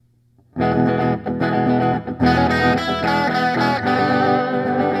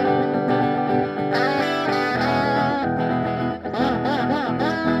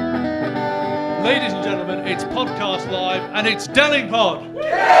and it's Delingpod.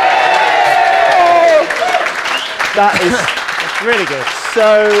 That's really good.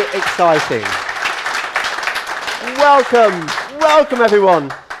 So exciting. Welcome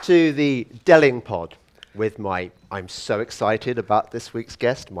everyone to the Delingpod with I'm so excited about this week's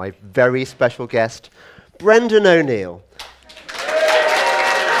guest, my very special guest, Brendan O'Neill.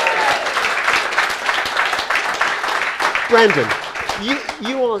 Brendan, you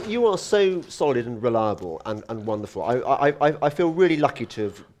are so solid and reliable and wonderful. I feel really lucky to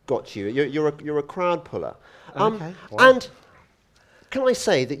have got you. You're a crowd puller. Okay. Wow. And can I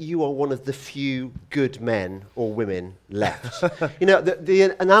say that you are one of the few good men or women left? You know,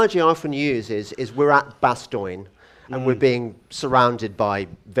 the analogy I often use is we're at Bastogne and we're being surrounded by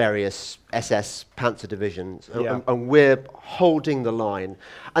various SS Panzer divisions and we're holding the line.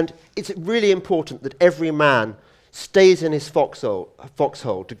 And it's really important that every man stays in his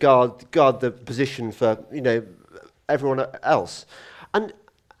foxhole to guard the position for, everyone else. And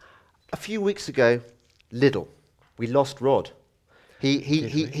a few weeks ago, Lidl, we lost Rod.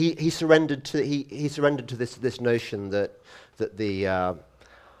 He surrendered to this notion that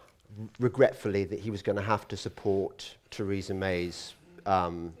regretfully that he was going to have to support Theresa May's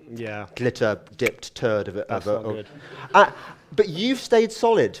glitter-dipped turd of a. That's not good. But you've stayed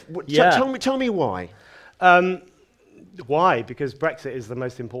solid. Tell me why. Why? Because Brexit is the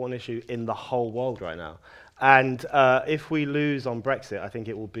most important issue in the whole world right now. And if we lose on Brexit, I think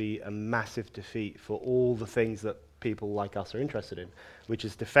it will be a massive defeat for all the things that people like us are interested in, which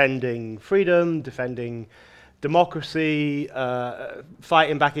is defending freedom, defending democracy,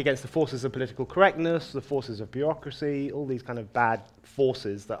 fighting back against the forces of political correctness, the forces of bureaucracy, all these kind of bad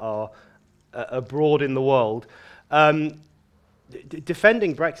forces that are abroad in the world.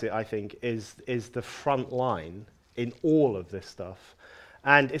 Defending Brexit, I think, is the front line in all of this stuff.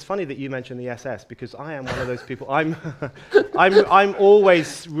 And it's funny that you mentioned the SS, because I am one of those people. I'm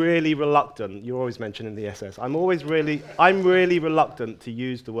always really reluctant. You're always mentioning the SS. I'm really reluctant to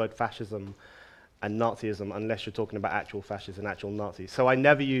use the word fascism and Nazism unless you're talking about actual fascists and actual Nazis. So I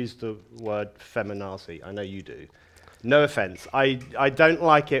never use the word feminazi. I know you do. No offense. I don't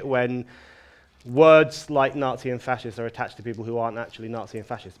like it when words like Nazi and fascist are attached to people who aren't actually Nazi and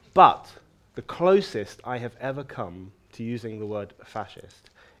fascist. But the closest I have ever come to using the word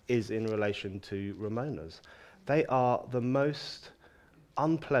fascist is in relation to Ramonas. They are the most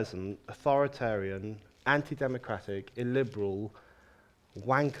unpleasant, authoritarian, anti-democratic, illiberal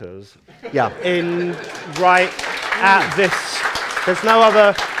wankers in right at this. There's no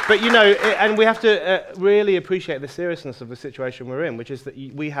other, but and we have to really appreciate the seriousness of the situation we're in, which is that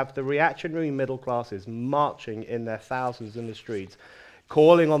we have the reactionary middle classes marching in their thousands in the streets,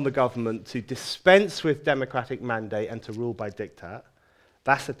 calling on the government to dispense with democratic mandate and to rule by diktat.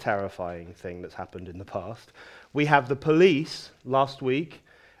 That's a terrifying thing that's happened in the past. We have the police last week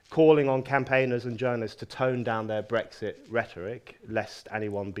calling on campaigners and journalists to tone down their Brexit rhetoric, lest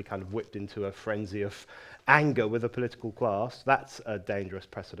anyone be kind of whipped into a frenzy of anger with a political class. That's a dangerous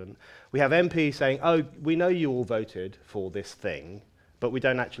precedent. We have MPs saying, oh, we know you all voted for this thing, but we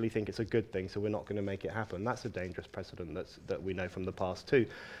don't actually think it's a good thing, so we're not going to make it happen. That's a dangerous precedent that we know from the past too.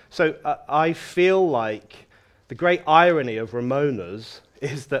 So I feel like the great irony of Ramonas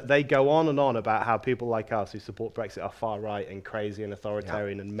is that they go on and on about how people like us who support Brexit are far right and crazy and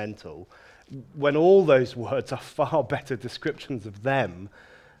authoritarian and mental, when all those words are far better descriptions of them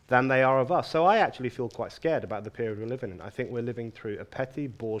than they are of us. So I actually feel quite scared about the period we're living in. I think we're living through a petty,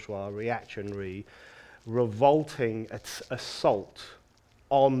 bourgeois, reactionary, revolting assault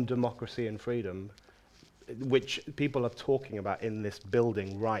on democracy and freedom, which people are talking about in this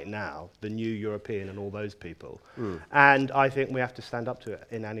building right now, the new European and all those people. And I think we have to stand up to it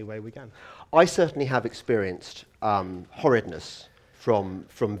in any way we can. I certainly have experienced horridness from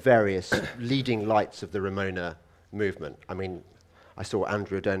various leading lights of the Ramona movement. I mean, I saw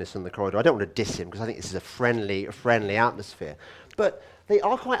Andrew Adonis in the corridor. I don't want to diss him because I think this is a friendly atmosphere. But they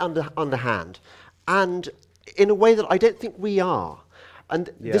are quite underhand, and in a way that I don't think we are. And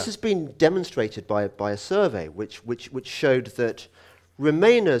this has been demonstrated by a survey which showed that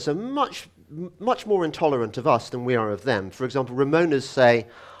Remainers are much more intolerant of us than we are of them. For example, Ramonas say,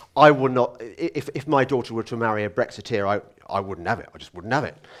 I would not, if my daughter were to marry a Brexiteer, I wouldn't have it. I just wouldn't have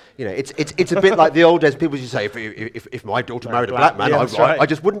it. You know, it's a bit like the old days. People used to say, if my daughter married a black man, I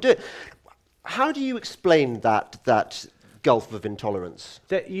just wouldn't do it. How do you explain that gulf of intolerance?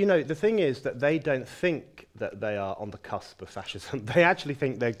 The thing is that they don't think that they are on the cusp of fascism. They actually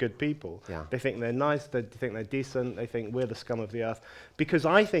think they're good people. Yeah. They think they're nice, they think they're decent, they think we're the scum of the earth. Because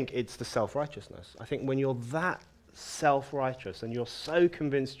I think it's the self-righteousness. I think when you're that self-righteous and you're so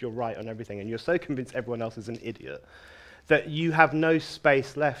convinced you're right on everything and you're so convinced everyone else is an idiot, that you have no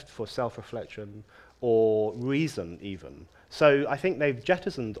space left for self-reflection or reason even. So I think they've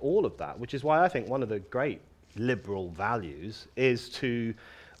jettisoned all of that, which is why I think one of the great liberal values is to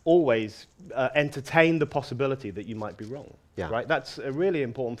always entertain the possibility that you might be wrong. Yeah. Right? That's a really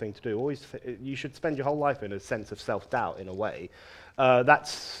important thing to do. Always, you should spend your whole life in a sense of self-doubt in a way.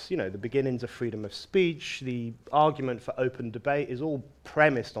 That's, the beginnings of freedom of speech. The argument for open debate is all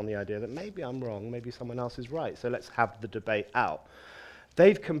premised on the idea that maybe I'm wrong, maybe someone else is right, so let's have the debate out.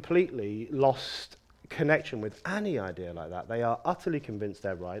 They've completely lost connection with any idea like that. They are utterly convinced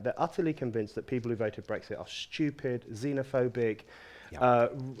they're right. They're utterly convinced that people who voted Brexit are stupid, xenophobic,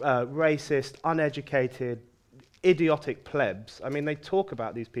 racist, uneducated, idiotic plebs. I mean, they talk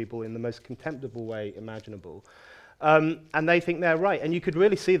about these people in the most contemptible way imaginable. And they think they're right. And you could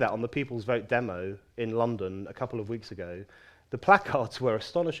really see that on the People's Vote demo in London a couple of weeks ago. The placards were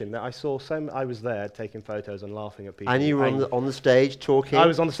astonishing. I saw I was there taking photos and laughing at people. And you were on the stage talking? I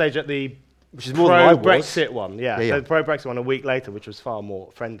was on the stage at the which is more than I was. Brexit one, yeah. Yeah. The pro-Brexit one a week later, which was far more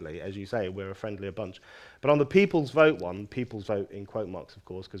friendly. As you say, we're a friendlier bunch. But on the People's Vote one, People's Vote in quote marks, of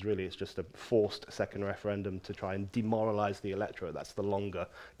course, because really it's just a forced second referendum to try and demoralise the electorate. That's the longer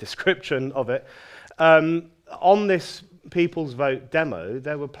description of it. On this People's Vote demo,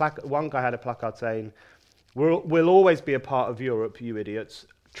 there were one guy had a placard saying, we'll always be a part of Europe, you idiots.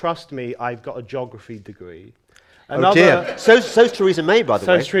 Trust me, I've got a geography degree. Oh dear. So's Theresa May, by the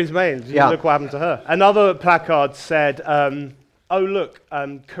way. So's Theresa May. Look what happened to her. Another placard said, oh look,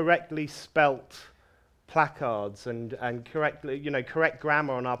 correctly spelt placards and correctly, correct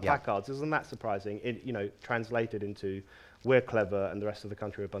grammar on our placards. Isn't that surprising? Translated into we're clever and the rest of the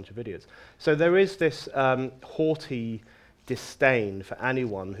country are a bunch of idiots. So there is this haughty disdain for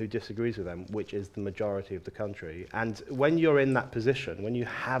anyone who disagrees with them, which is the majority of the country. And when you're in that position, when you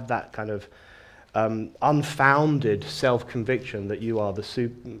have that kind of unfounded self-conviction that you are the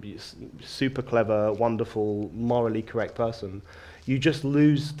super clever, wonderful, morally correct person, you just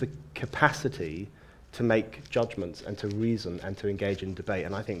lose the capacity to make judgments and to reason and to engage in debate.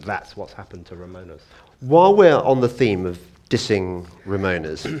 And I think that's what's happened to Ramonas. While we're on the theme of dissing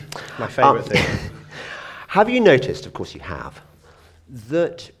Ramonas, my favourite thing. Have you noticed, of course you have,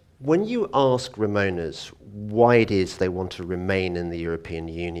 that when you ask Ramonas why it is they want to remain in the European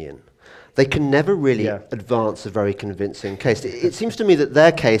Union, they can never really advance a very convincing case. It seems to me that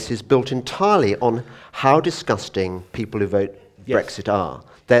their case is built entirely on how disgusting people who vote Brexit are.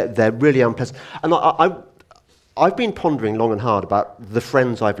 They're really unpleasant. And I've been pondering long and hard about the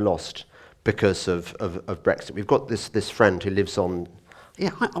friends I've lost because of Brexit. We've got this friend who lives on...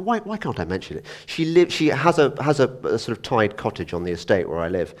 why can't I mention it? She has a sort of tied cottage on the estate where I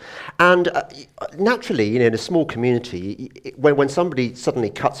live, and naturally, in a small community, when somebody suddenly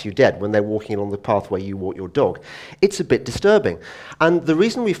cuts you dead when they're walking along the path where you walk your dog, it's a bit disturbing. And the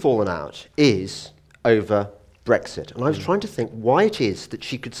reason we've fallen out is over Brexit. And I was trying to think why it is that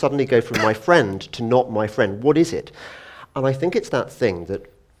she could suddenly go from my friend to not my friend. What is it? And I think it's that thing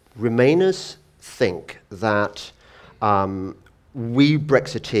that Remainers think that. We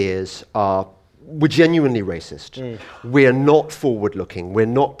Brexiteers we're genuinely racist. We're not forward-looking. We're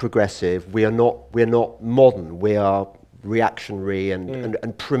not progressive. We're not modern. We are reactionary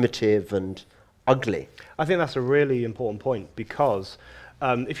and primitive and ugly. I think that's a really important point because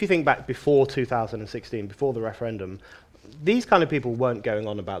if you think back before 2016, before the referendum, these kind of people weren't going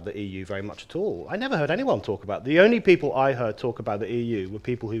on about the EU very much at all. I never heard anyone talk about it. The only people I heard talk about the EU were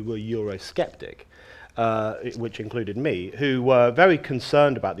people who were Eurosceptic. Which included me, who were very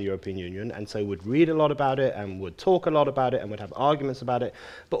concerned about the European Union and so would read a lot about it and would talk a lot about it and would have arguments about it.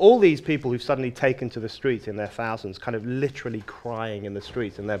 But all these people who've suddenly taken to the streets in their thousands, kind of literally crying in the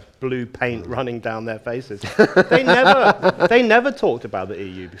streets and their blue paint running down their faces, they never talked about the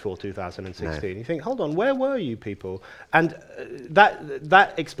EU before 2016. No. You think, hold on, where were you people? And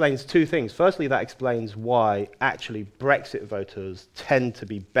that explains two things. Firstly, that explains why actually Brexit voters tend to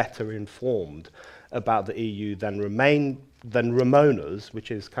be better informed about the EU than Ramonas,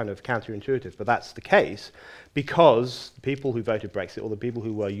 which is kind of counterintuitive, but that's the case, because the people who voted Brexit, or the people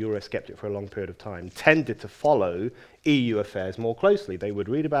who were Eurosceptic for a long period of time, tended to follow EU affairs more closely. They would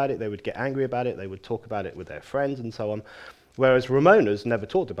read about it, they would get angry about it, they would talk about it with their friends and so on, whereas Ramonas never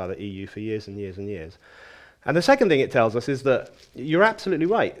talked about the EU for years and years and years. And the second thing it tells us is that you're absolutely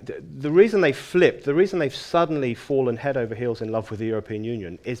right. The reason they flipped, the reason they've suddenly fallen head over heels in love with the European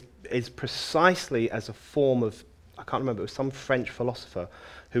Union is precisely as a form of, I can't remember, it was some French philosopher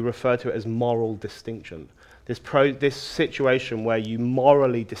who referred to it as moral distinction. this situation where you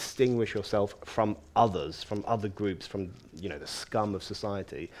morally distinguish yourself from others, from other groups, from the scum of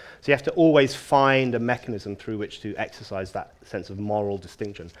society. So you have to always find a mechanism through which to exercise that sense of moral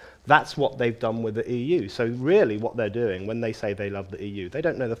distinction. That's what they've done with the EU. So really what they're doing when they say they love the EU, they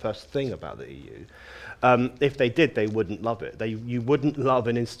don't know the first thing about the EU. If they did, they wouldn't love it. You wouldn't love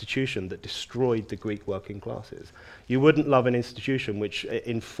an institution that destroyed the Greek working classes. You wouldn't love an institution which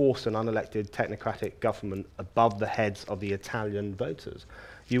enforced an unelected technocratic government above the heads of the Italian voters.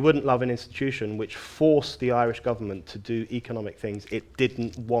 You wouldn't love an institution which forced the Irish government to do economic things it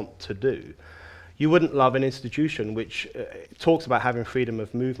didn't want to do. You wouldn't love an institution which talks about having freedom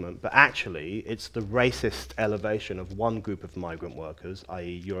of movement, but actually it's the racist elevation of one group of migrant workers,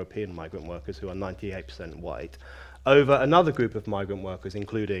 i.e. European migrant workers who are 98% white, over another group of migrant workers,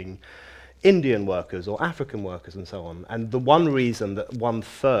 including Indian workers or African workers and so on. And the one reason that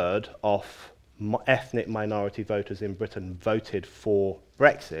 1/3 of ethnic minority voters in Britain voted for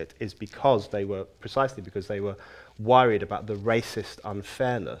Brexit is because they were worried about the racist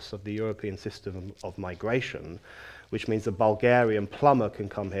unfairness of the European system of migration, which means a Bulgarian plumber can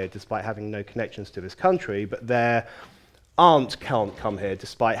come here despite having no connections to this country, but their aunt can't come here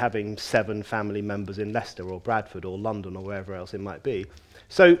despite having 7 family members in Leicester or Bradford or London or wherever else it might be.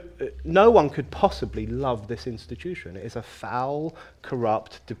 So no one could possibly love this institution. It is a foul,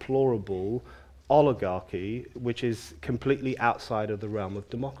 corrupt, deplorable oligarchy which is completely outside of the realm of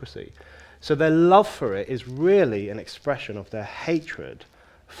democracy. So their love for it is really an expression of their hatred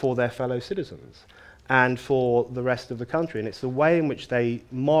for their fellow citizens and for the rest of the country. And it's the way in which they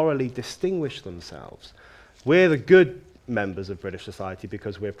morally distinguish themselves. We're the good members of British society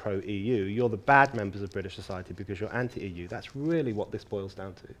because we're pro-EU. You're the bad members of British society because you're anti-EU. That's really what this boils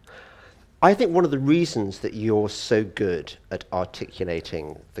down to. I think one of the reasons that you're so good at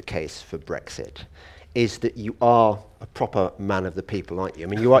articulating the case for Brexit is that you are a proper man of the people, aren't you? I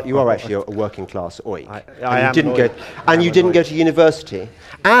mean, you are actually a working class oik. You didn't go to university,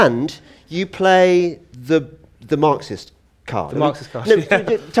 and you play the Marxist card. The Marxist card.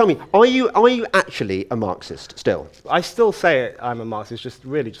 No, tell me, are you actually a Marxist still? I still say it, I'm a Marxist, just to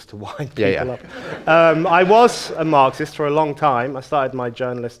wind people up. I was a Marxist for a long time. I started my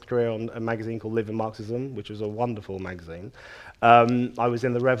journalist career on a magazine called Live in Marxism, which was a wonderful magazine. I was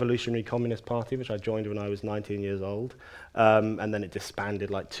in the Revolutionary Communist Party, which I joined when I was 19 years old, and then it disbanded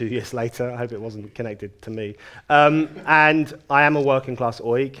like 2 years later. I hope it wasn't connected to me. And I am a working class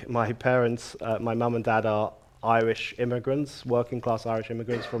oik. My parents, my mum and dad are Irish immigrants, working class Irish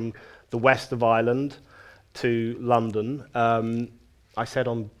immigrants from the west of Ireland to London. I said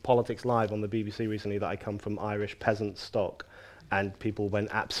on Politics Live on the BBC recently that I come from Irish peasant stock, and people went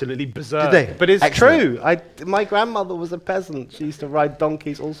absolutely berserk. Did they? But it's Excellent. true. My grandmother was a peasant. She used to ride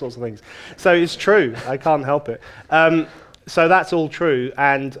donkeys, all sorts of things. So it's true. I can't help it. So that's all true.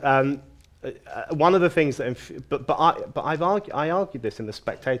 And one of the things that, I argued this in The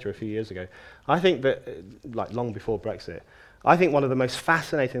Spectator a few years ago. I think that, long before Brexit, I think one of the most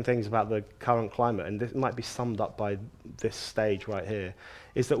fascinating things about the current climate, and this might be summed up by this stage right here,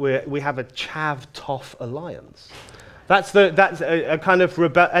 is that we have a chav-toff alliance. That's a kind of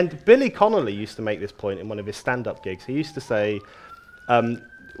and Billy Connolly used to make this point in one of his stand-up gigs. He used to say,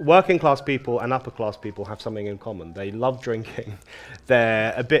 working class people and upper class people have something in common. They love drinking,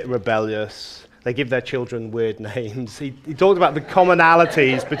 they're a bit rebellious, they give their children weird names. He talked about the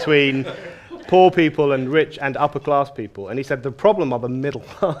commonalities between poor people and rich and upper class people, and he said the problem are the middle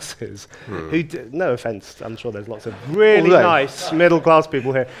classes, who no offence, I'm sure there's lots of really nice middle class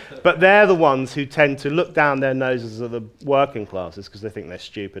people here, but they're the ones who tend to look down their noses at the working classes because they think they're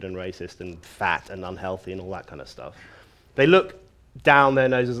stupid and racist and fat and unhealthy and all that kind of stuff. They look down their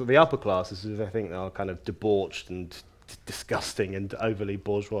noses at the upper classes because they think they are kind of debauched and disgusting and overly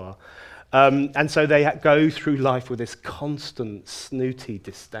bourgeois. And so they go through life with this constant snooty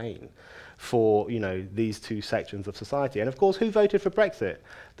disdain for, these two sections of society. And of course, who voted for Brexit?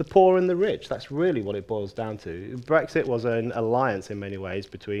 The poor and the rich. That's really what it boils down to. Brexit was an alliance in many ways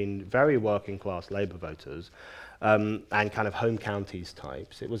between very working class Labour voters and kind of home counties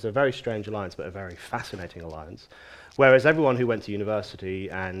types. It was a very strange alliance, but a very fascinating alliance. Whereas everyone who went to university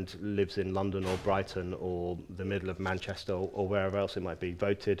and lives in London or Brighton or the middle of Manchester or wherever else it might be,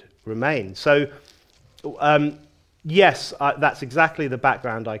 voted Remain. So, yes, that's exactly the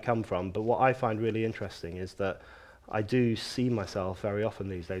background I come from, but what I find really interesting is that I do see myself very often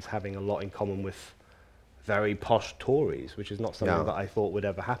these days having a lot in common with very posh Tories, which is not something that I thought would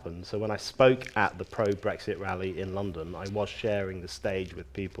ever happen. So when I spoke at the pro-Brexit rally in London, I was sharing the stage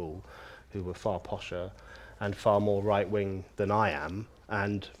with people who were far posher and far more right-wing than I am,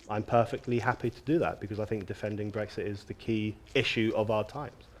 And I'm perfectly happy to do that because I think defending Brexit is the key issue of our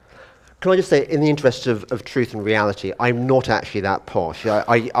times. Can I just say, in the interest of truth and reality, I'm not actually that posh.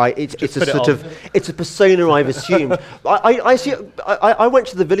 It's a sort of, it's a persona I've assumed. I went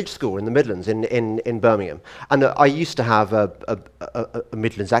to the village school in the Midlands in Birmingham, and I used to have a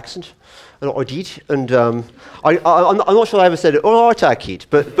Midlands accent, I did, and I'm not sure I ever said it. All right, I kid,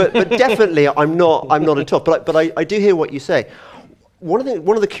 but definitely I'm not a top. But I do hear what you say. One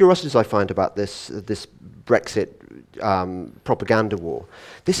of the curiosities I find about this Brexit propaganda war,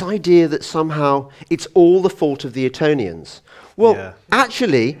 this idea that somehow it's all the fault of the Etonians. Well,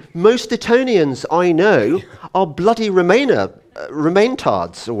 actually, most Etonians I know are bloody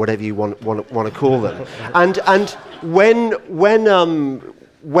Remaintards, or whatever you want to call them. And when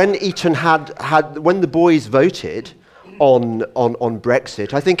Eton when the boys voted on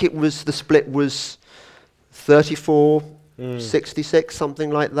Brexit, I think the split was 34. 66, something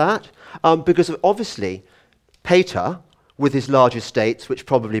like that, because obviously Pater, with his large estates, which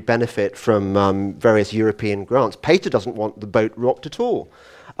probably benefit from various European grants, Pater doesn't want the boat rocked at all.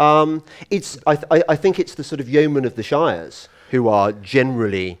 I think it's the sort of yeomen of the shires who are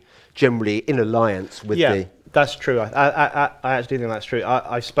generally in alliance with the... That's true. I actually think that's true.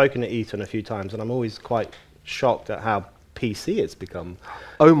 I've spoken at Eton a few times, and I'm always quite shocked at how PC it's become.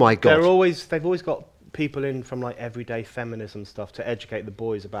 Oh my God. They've always got people in from like everyday feminism stuff to educate the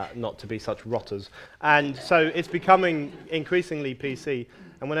boys about not to be such rotters, and so it's becoming increasingly PC.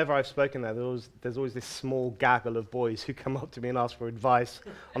 And whenever I've spoken there, there's always this small gaggle of boys who come up to me and ask for advice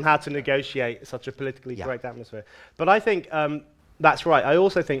on how to negotiate such a politically correct atmosphere. But I think that's right. I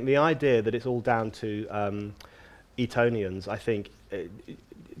also think the idea that it's all down to Etonians, I think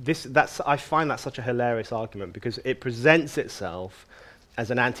I find that such a hilarious argument because it presents itself as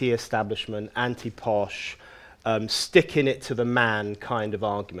an anti-establishment, anti-posh, sticking it to the man kind of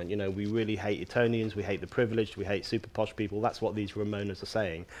argument. You know, we really hate Etonians, we hate the privileged, we hate super posh people. That's what these Ramonas are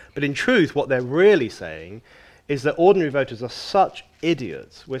saying. But in truth, what they're really saying is that ordinary voters are such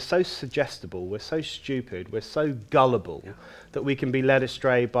idiots. We're so suggestible, we're so stupid, we're so gullible that we can be led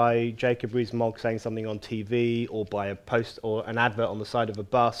astray by Jacob Rees-Mogg saying something on TV or by a post or an advert on the side of a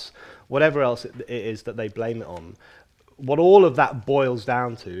bus, whatever else it is that they blame it on. What all of that boils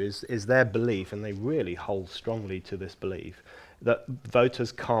down to is their belief, and they really hold strongly to this belief, that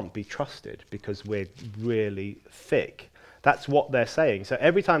voters can't be trusted because we're really thick. That's what they're saying. So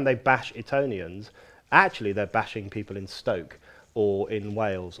every time they bash Etonians, actually they're bashing people in Stoke or in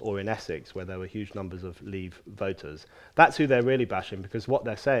Wales or in Essex, where there were huge numbers of Leave voters. That's who they're really bashing, because what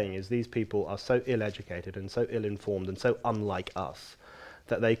they're saying is these people are so ill-educated and so ill-informed and so unlike us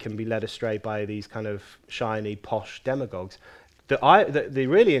that they can be led astray by these kind of shiny, posh demagogues. The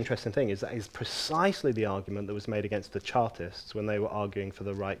really interesting thing is that is precisely the argument that was made against the Chartists when they were arguing for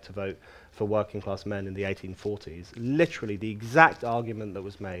the right to vote for working class men in the 1840s. Literally, the exact argument that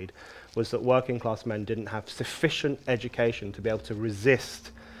was made was that working class men didn't have sufficient education to be able to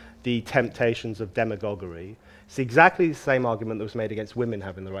resist the temptations of demagoguery. It's exactly the same argument that was made against women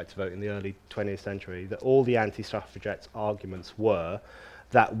having the right to vote in the early 20th century, that all the anti-suffragettes arguments were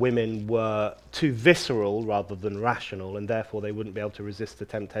that women were too visceral rather than rational, and therefore they wouldn't be able to resist the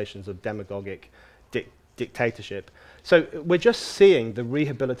temptations of demagogic dictatorship. So we're just seeing the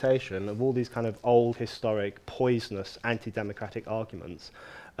rehabilitation of all these kind of old, historic, poisonous, anti-democratic arguments.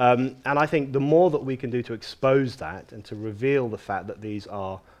 And I think the more that we can do to expose that and to reveal the fact that these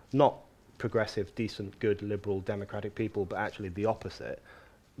are not progressive, decent, good, liberal, democratic people, but actually the opposite,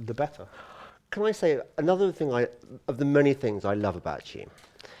 the better. Can I say another thing of the many things I love about you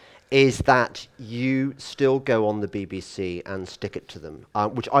is that you still go on the BBC and stick it to them,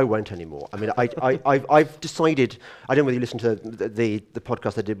 which I won't anymore. I mean, I've decided, I don't know whether you listened to the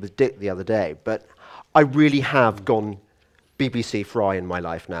podcast I did with Dick the other day, but I really have gone BBC fry in my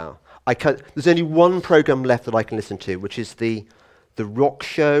life now. There's only one programme left that I can listen to, which is the rock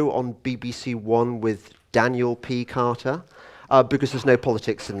show on BBC One with Daniel P. Carter, because there's no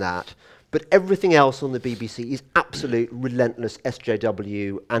politics in that. But everything else on the BBC is absolute relentless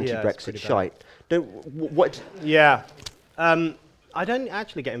SJW anti-Brexit shite. I don't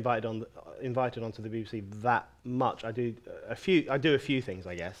actually get invited onto the BBC that much. I do a few things,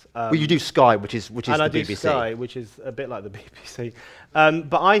 I guess. Well, you do Sky, which is the BBC. And I do Sky, which is a bit like the BBC.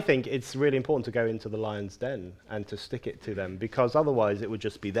 But I think it's really important to go into the lion's den and to stick it to them, because otherwise it would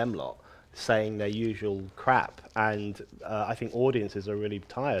just be them lot. saying their usual crap, and I think audiences are really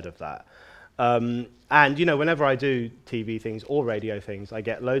tired of that. And whenever I do TV things or radio things, I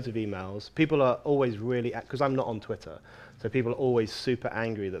get loads of emails. People are always really, because I'm not on Twitter, so people are always super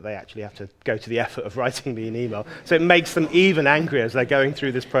angry that they actually have to go to the effort of writing me an email. So it makes them even angrier as they're going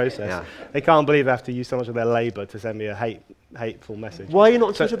through this process. Yeah. They can't believe they have to use so much of their labour to send me a hateful message. Why are you not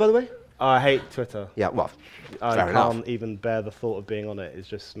on Twitter, by the way? I hate Twitter. Yeah, well, I fair can't enough. even bear the thought of being on it. It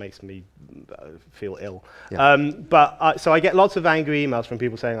just makes me feel ill. Yeah. So I get lots of angry emails from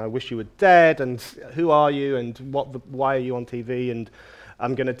people saying, I wish you were dead, and who are you, and why are you on TV, and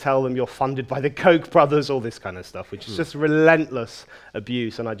I'm going to tell them you're funded by the Koch brothers, all this kind of stuff, which is just relentless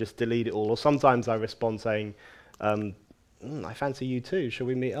abuse, and I just delete it all. Or sometimes I respond saying, I fancy you too, shall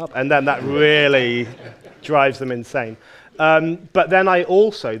we meet up? And then that really drives them insane. But then I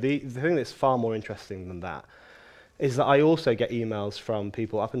also, the thing that's far more interesting than that, is that I also get emails from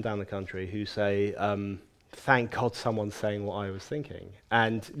people up and down the country who say, thank God someone's saying what I was thinking.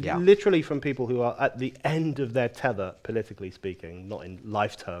 And literally from people who are at the end of their tether, politically speaking, not in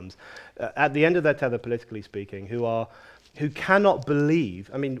life terms, at the end of their tether, politically speaking, who cannot believe,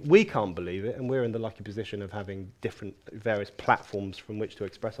 I mean, we can't believe it, and we're in the lucky position of having different various platforms from which to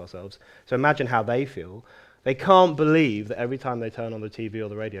express ourselves. So imagine how they feel. They can't believe that every time they turn on the TV or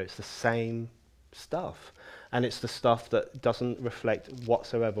the radio, it's the same stuff. And it's the stuff that doesn't reflect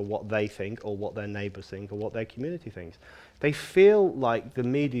whatsoever what they think or what their neighbours think or what their community thinks. They feel like the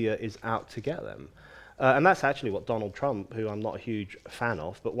media is out to get them. And that's actually what Donald Trump, who I'm not a huge fan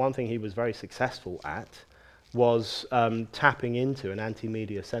of, but one thing he was very successful at was tapping into an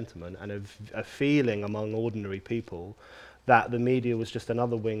anti-media sentiment and a feeling among ordinary people that the media was just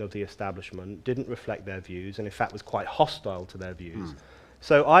another wing of the establishment, didn't reflect their views, and in fact was quite hostile to their views.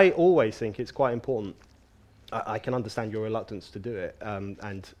 So I always think it's quite important. I can understand your reluctance to do it,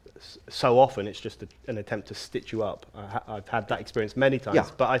 and so often it's just an attempt to stitch you up. I've had that experience many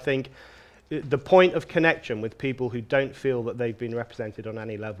times, but I think the point of connection with people who don't feel that they've been represented on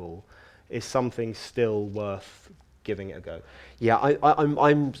any level is something still worth giving it a go. Yeah,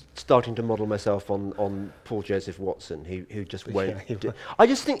 I'm starting to model myself on Paul Joseph Watson, who just won't. I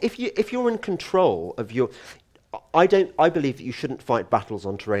just think if you're in control of your, I believe that you shouldn't fight battles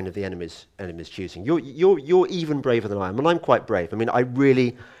on terrain of the enemy's choosing. You're even braver than I am, and I'm quite brave. I mean, I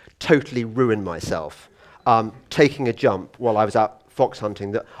really totally ruined myself taking a jump while I was out fox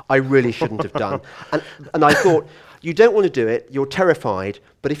hunting that I really shouldn't have done, and I thought, you don't want to do it, you're terrified,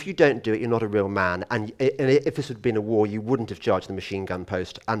 but if you don't do it, you're not a real man. And if this had been a war, you wouldn't have charged the machine gun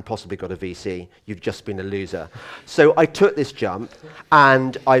post and possibly got a VC. You'd just been a loser. So I took this jump,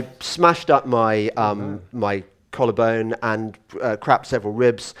 and I smashed up my my collarbone and cracked several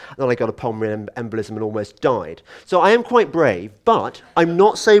ribs, and then I got a pulmonary embolism and almost died. So I am quite brave, but I'm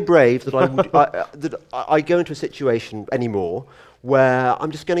not so brave that I go into a situation anymore where I'm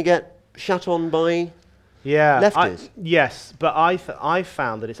just going to get shat on by lefties. Yes, but I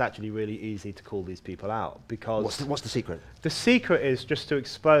found that it's actually really easy to call these people out because... What's the secret? The secret is just to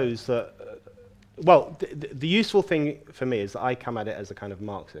expose that... the useful thing for me is that I come at it as a kind of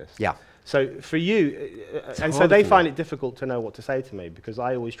Marxist. Yeah. So for you, and so they find it difficult to know what to say to me because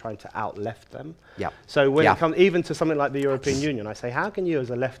I always try to out-left them. Yeah. So when it comes even to something like the European Union, I say, how can you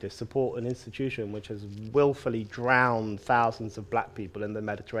as a leftist support an institution which has willfully drowned thousands of black people in the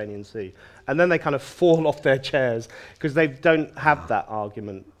Mediterranean Sea? And then they kind of fall off their chairs because they don't have that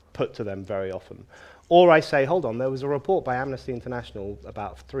argument put to them very often. Or I say, hold on, there was a report by Amnesty International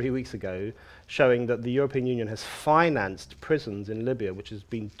about 3 weeks ago showing that the European Union has financed prisons in Libya, which has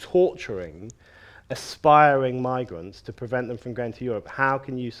been torturing aspiring migrants to prevent them from going to Europe. How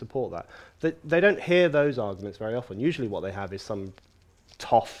can you support that? They don't hear those arguments very often. Usually what they have is some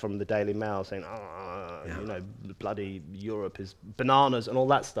toff from the Daily Mail saying, bloody Europe is bananas and all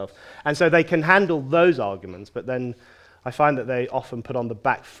that stuff. And so they can handle those arguments, but then I find that they often put on the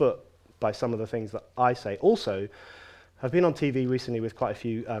back foot by some of the things that I say. Also, I've been on TV recently with quite a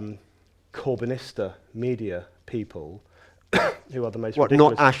few Corbynista media people who are the most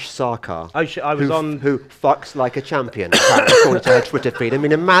ridiculous. Not Ash Sarkar, I was who fucks like a champion, according to her Twitter feed. I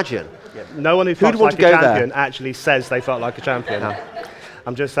mean, imagine. Yeah, no one who fucks like a champion actually says they fuck like a champion. No.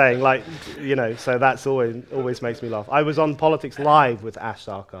 I'm just saying, so that's always makes me laugh. I was on Politics Live with Ash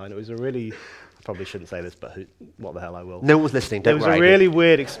Sarkar, and it was a really... I probably shouldn't say this, but what the hell, I will. No one's listening, don't worry. It was a really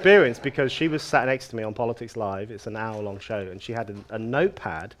weird experience because she was sat next to me on Politics Live. It's an hour-long show, and she had a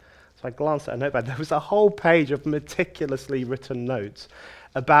notepad. So I glanced at her notepad. There was a whole page of meticulously written notes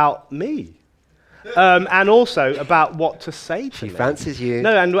about me. and also about what to say to She me. fancies you.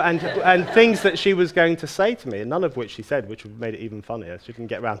 No, and things that she was going to say to me, and none of which she said, which made it even funnier. She didn't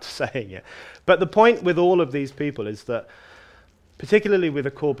get around to saying it. But the point with all of these people is that, particularly with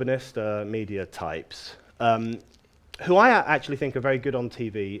the Corbynista media types, who I actually think are very good on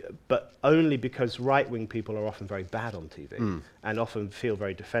TV, but only because right-wing people are often very bad on TV and often feel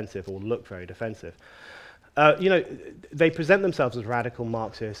very defensive or look very defensive. They present themselves as radical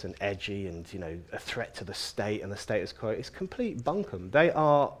Marxists and edgy and, a threat to the state and the status quo. It's complete bunkum. They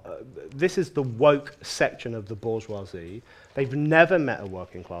are, this is the woke section of the bourgeoisie. They've never met a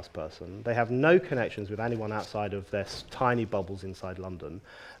working class person. They have no connections with anyone outside of their tiny bubbles inside London.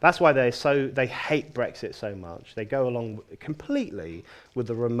 That's why they hate Brexit so much. They go along completely with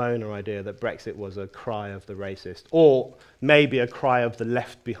the Ramona idea that Brexit was a cry of the racist, or maybe a cry of the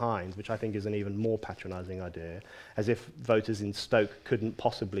left behind, which I think is an even more patronising idea, as if voters in Stoke couldn't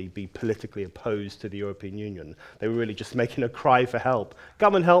possibly be politically opposed to the European Union. They were really just making a cry for help.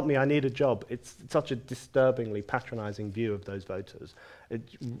 Come and help me, I need a job. It's such a disturbingly patronising view of those voters. It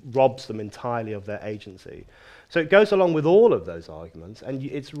robs them entirely of their agency. So it goes along with all of those arguments, and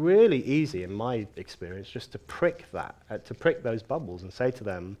it's really easy, in my experience, just to prick those bubbles and say to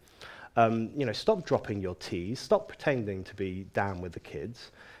them, stop dropping your T's, stop pretending to be down with the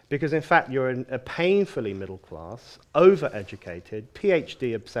kids, because in fact you're a painfully middle class, over-educated,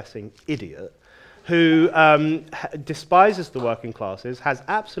 PhD-obsessing idiot who despises the working classes, has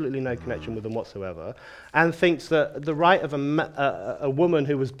absolutely no connection with them whatsoever, and thinks that the right of a woman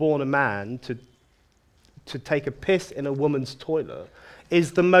who was born a man to take a piss in a woman's toilet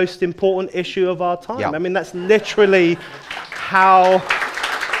is the most important issue of our time. Yep. I mean, that's literally how...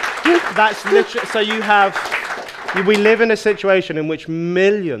 we live in a situation in which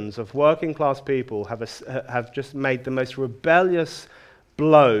millions of working class people have just made the most rebellious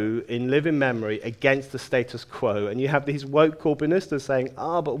blow in living memory against the status quo, and you have these woke Corbynistas saying,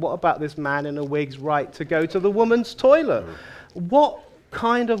 but what about this man in a wig's right to go to the woman's toilet? What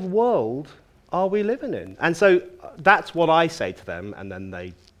kind of world are we living in? And so that's what I say to them, and then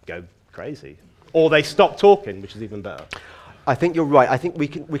they go crazy. Or they stop talking, which is even better. I think you're right. I think we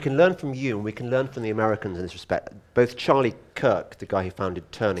can learn from you, and we can learn from the Americans in this respect. Both Charlie Kirk, the guy who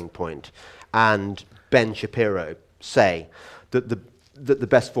founded Turning Point, and Ben Shapiro say that the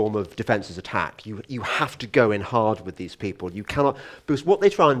best form of defense is attack. You have to go in hard with these people. You cannot, because what they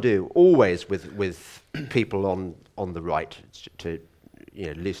try and do always with people on the right,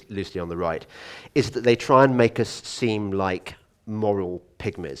 loosely on the right, is that they try and make us seem like moral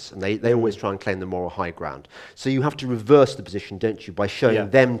pygmies, and they always try and claim the moral high ground. So you have to reverse the position, don't you, by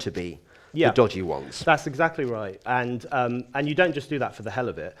showing them to be the dodgy ones. That's exactly right. And you don't just do that for the hell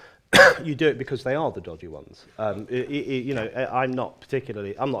of it. You do it because they are the dodgy ones. I'm not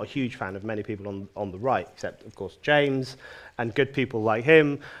a huge fan of many people on the right, except, of course, James and good people like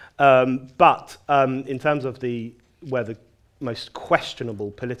him. But in terms of where the most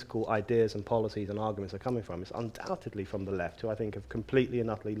questionable political ideas and policies and arguments are coming from, it's undoubtedly from the left, who I think have completely and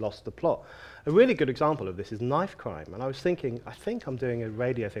utterly lost the plot. A really good example of this is knife crime. And I was thinking, I think I'm doing a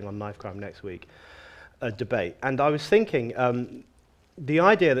radio thing on knife crime next week, a debate. And I was thinking, the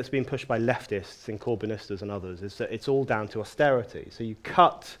idea that's been pushed by leftists and Corbynistas and others is that it's all down to austerity. So you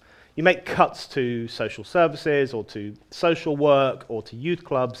make cuts to social services or to social work or to youth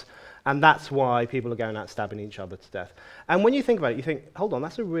clubs, and that's why people are going out stabbing each other to death. And when you think about it, you think, hold on,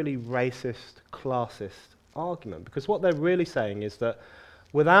 that's a really racist, classist argument, because what they're really saying is that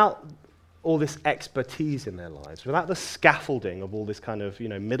without all this expertise in their lives, without the scaffolding of all this kind of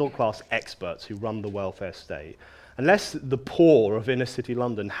middle-class experts who run the welfare state, unless the poor of inner-city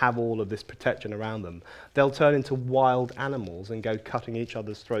London have all of this protection around them, they'll turn into wild animals and go cutting each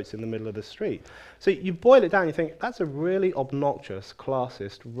other's throats in the middle of the street. So you boil it down, you think, that's a really obnoxious,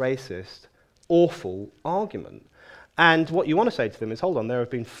 classist, racist, awful argument. And what you want to say to them is, hold on, there have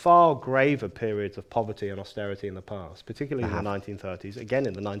been far graver periods of poverty and austerity in the past, particularly in the 1930s, again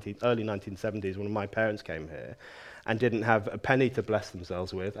in the early 1970s when my parents came here and didn't have a penny to bless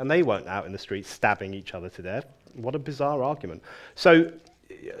themselves with, and they weren't out in the streets stabbing each other to death. What a bizarre argument. So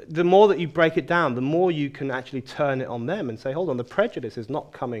the more that you break it down, the more you can actually turn it on them and say, hold on, the prejudice is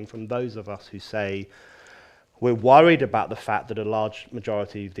not coming from those of us who say, we're worried about the fact that a large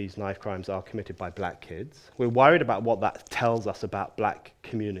majority of these knife crimes are committed by black kids. We're worried about what that tells us about black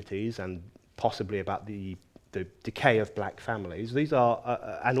communities and possibly about the decay of black families. These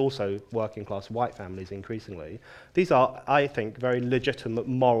are, and also working class white families increasingly. These are, I think, very legitimate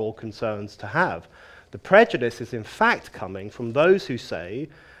moral concerns to have. The prejudice is in fact coming from those who say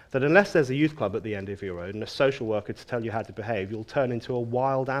that unless there's a youth club at the end of your road and a social worker to tell you how to behave, you'll turn into a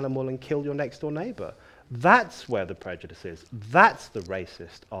wild animal and kill your next door neighbour. That's where the prejudice is. That's the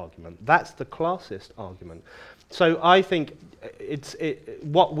racist argument. That's the classist argument. So I think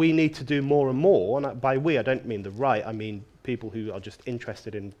what we need to do more and more, and by we I don't mean the right, I mean people who are just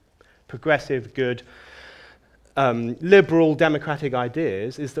interested in progressive, good, liberal, democratic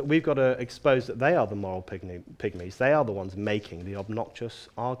ideas, is that we've got to expose that they are the moral pygmies. They are the ones making the obnoxious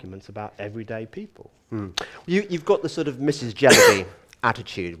arguments about everyday people. You've got the sort of Mrs. Jellyby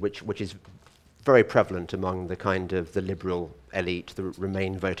attitude, which is very prevalent among the kind of the liberal elite, the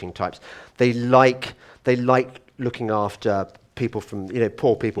Remain voting types. They like looking after people from,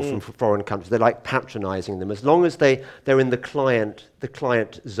 poor people from foreign countries. They like patronising them. As long as they're in the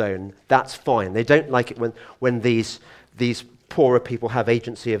client zone, that's fine. They don't like it when these poorer people have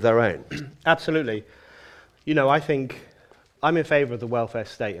agency of their own. Absolutely. I think I'm in favour of the welfare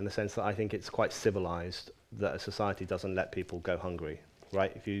state in the sense that I think it's quite civilised that a society doesn't let people go hungry,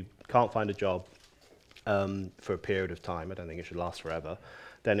 right? If you can't find a job for a period of time, I don't think it should last forever,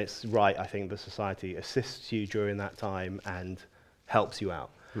 then it's right, I think the society assists you during that time and helps you out.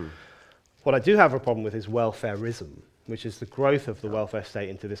 What I do have a problem with is welfareism, which is the growth of the welfare state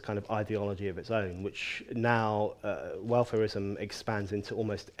into this kind of ideology of its own, which now welfareism expands into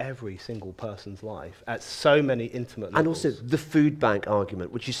almost every single person's life at so many intimate levels. And also the food bank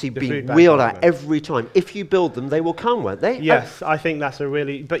argument, which you see being wheeled out every time. If you build them, they will come, won't they? Yes, I think that's a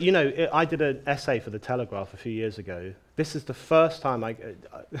really... But, I did an essay for The Telegraph a few years ago. This is the first time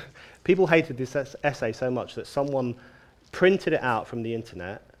people hated this essay so much that someone printed it out from the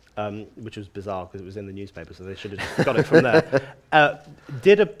internet, which was bizarre because it was in the newspaper, so they should have just got it from there.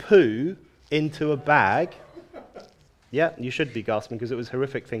 Did a poo into a bag. Yeah, you should be gasping because it was a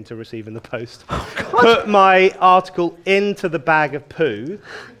horrific thing to receive in the post. Put my article into the bag of poo,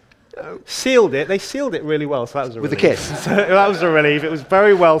 sealed it. They sealed it really well, so that was a relief. With a kiss. So that was a relief. It was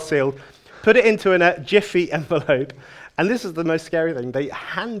very well sealed. Put it into a Jiffy envelope. And this is the most scary thing. They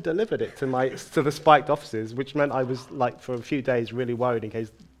hand-delivered it to the spiked offices, which meant I was, for a few days, really worried in case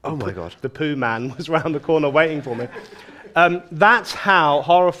the poo man was round the corner waiting for me. That's how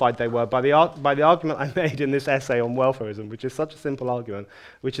horrified they were by the argument I made in this essay on welfareism, which is such a simple argument,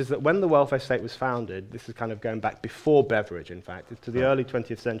 which is that when the welfare state was founded, this is kind of going back before Beveridge, in fact, to the early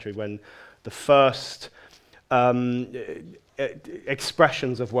 20th century when the first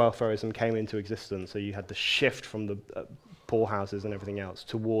expressions of welfareism came into existence. So you had the shift from the poorhouses and everything else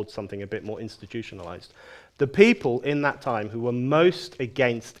towards something a bit more institutionalized. The people in that time who were most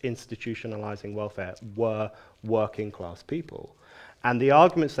against institutionalizing welfare were working class people. And the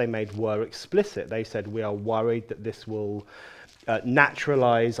arguments they made were explicit. They said, we are worried that this will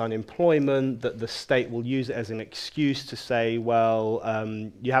naturalize unemployment, that the state will use it as an excuse to say, well,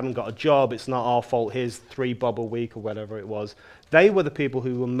 you haven't got a job, it's not our fault, here's 3 bob a week or whatever it was. They were the people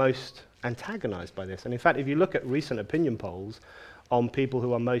who were most antagonized by this. And in fact, if you look at recent opinion polls on people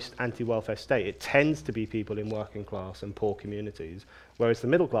who are most anti-welfare state, it tends to be people in working class and poor communities, whereas the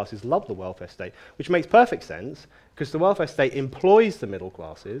middle classes love the welfare state, which makes perfect sense because the welfare state employs the middle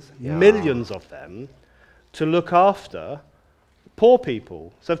classes, millions of them, to look after poor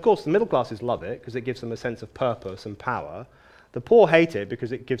people. So of course the middle classes love it because it gives them a sense of purpose and power. The poor hate it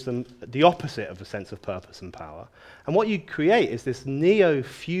because it gives them the opposite of a sense of purpose and power. And what you create is this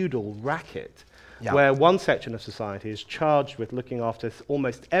neo-feudal racket where one section of society is charged with looking after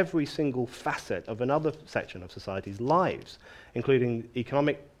almost every single facet of another section of society's lives, including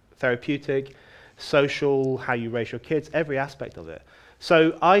economic, therapeutic, social, how you raise your kids, every aspect of it.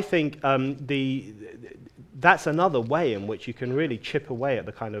 So I think that's another way in which you can really chip away at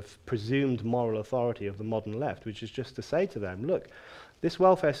the kind of presumed moral authority of the modern left, which is just to say to them, look, this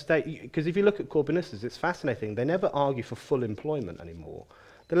welfare state, because if you look at Corbynists, it's fascinating, they never argue for full employment anymore.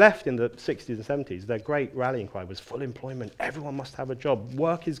 The left in the 60s and 70s, their great rallying cry was full employment, everyone must have a job,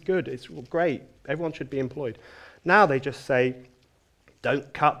 work is good, it's great, everyone should be employed. Now they just say,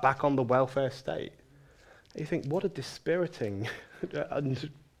 don't cut back on the welfare state. You think, what a dispiriting and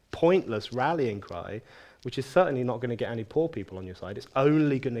pointless rallying cry, which is certainly not going to get any poor people on your side. It's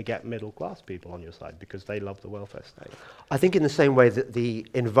only going to get middle-class people on your side because they love the welfare state. I think in the same way that the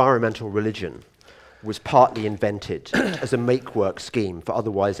environmental religion was partly invented as a make-work scheme for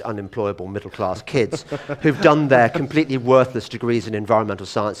otherwise unemployable middle-class kids who've done their completely worthless degrees in environmental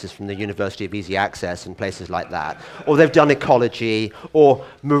sciences from the University of Easy Access and places like that. Or they've done ecology or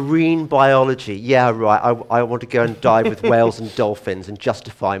marine biology. Yeah, right, I want to go and dive with whales and dolphins and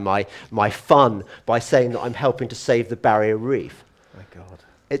justify my fun by saying that I'm helping to save the barrier reef. My God.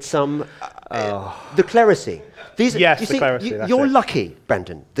 It's the clerisy. Yes, you the see, clerisy, that's you're it. lucky,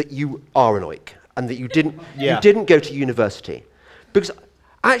 Brendan, that you are an oik and that you didn't Yeah. you didn't go to university, because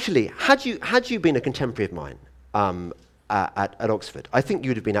actually, had you been a contemporary of mine at Oxford, I think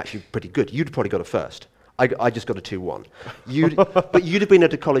you'd have been actually pretty good. You'd probably got a first. I just got a 2-1. But you'd have been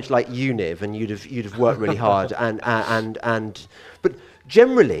at a college like UNIV, and you'd have worked really hard. But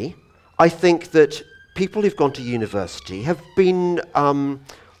generally, I think that people who've gone to university have been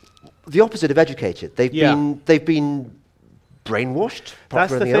the opposite of educated. They've been brainwashed.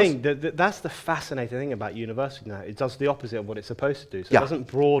 That's the thing. That's the fascinating thing about university now. It does the opposite of what it's supposed to do. So it doesn't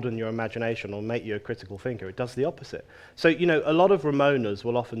broaden your imagination or make you a critical thinker. It does the opposite. So, a lot of Ramonas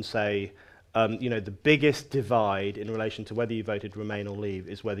will often say, the biggest divide in relation to whether you voted Remain or Leave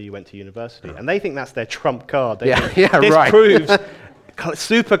is whether you went to university. And they think that's their trump card. They think, this proves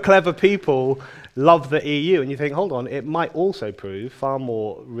super clever people love the EU. And you think, hold on, it might also prove far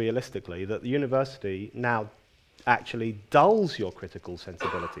more realistically that the university now actually dulls your critical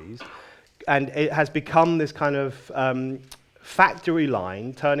sensibilities, and it has become this kind of factory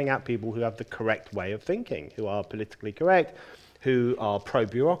line turning out people who have the correct way of thinking, who are politically correct, who are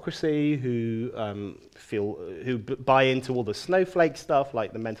pro-bureaucracy, who buy into all the snowflake stuff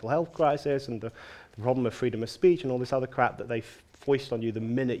like the mental health crisis and the problem of freedom of speech and all this other crap that they foist on you the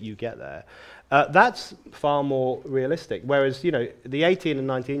minute you get there. That's far more realistic. Whereas, the 18 and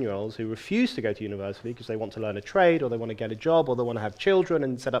 19-year-olds who refuse to go to university because they want to learn a trade or they want to get a job or they want to have children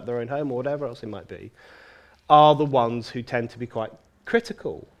and set up their own home or whatever else it might be, are the ones who tend to be quite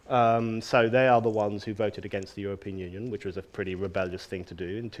critical. So they are the ones who voted against the European Union, which was a pretty rebellious thing to do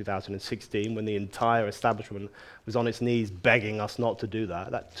in 2016 when the entire establishment was on its knees begging us not to do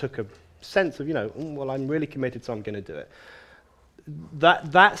that. That took a sense of, well, I'm really committed, so I'm going to do it.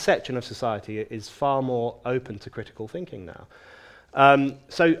 That section of society is far more open to critical thinking now.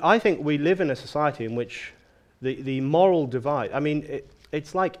 So I think we live in a society in which the moral divide,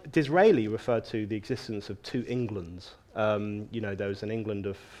 it's like Disraeli referred to the existence of two Englands. There was an England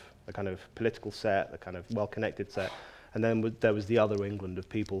of a kind of political set, a kind of well-connected set, and then there was the other England of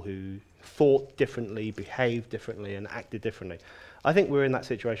people who thought differently, behaved differently, and acted differently. I think we're in that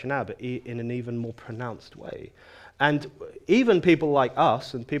situation now, but in an even more pronounced way. And even people like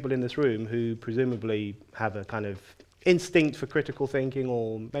us and people in this room who presumably have a kind of instinct for critical thinking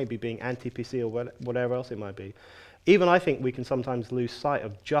or maybe being anti-PC or whatever else it might be, even I think we can sometimes lose sight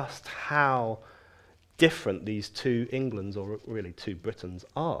of just how different these two Englands, or really two Britons,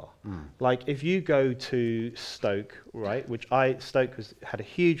 are. Like if you go to Stoke, right, Stoke had a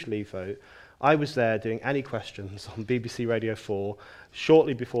huge Leave vote. I was there doing Any Questions on BBC Radio 4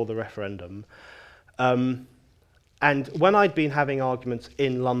 shortly before the referendum. And when I'd been having arguments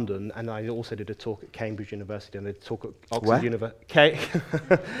in London, and I also did a talk at Cambridge University and a talk at Oxford University,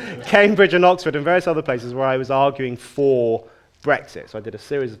 Cambridge and Oxford and various other places where I was arguing for Brexit. So I did a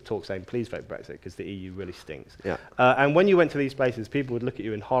series of talks saying, please vote Brexit, because the EU really stinks. Yeah. And when you went to these places, people would look at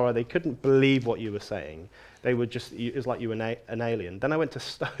you in horror. They couldn't believe what you were saying. They would just, it was like you were an alien. Then I went to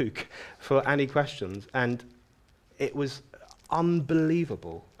Stoke for Any Questions, and it was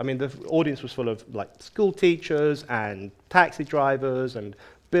unbelievable. I mean, the audience was full of like school teachers and taxi drivers and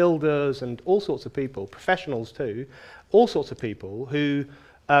builders and all sorts of people, professionals too, all sorts of people who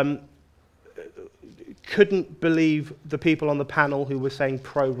couldn't believe the people on the panel who were saying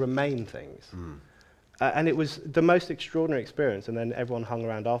pro-Remain things. And it was the most extraordinary experience. And then everyone hung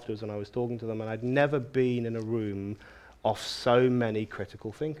around afterwards and I was talking to them, and I'd never been in a room of so many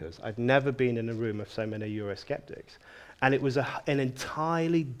critical thinkers. I'd never been in a room of so many Eurosceptics. And it was an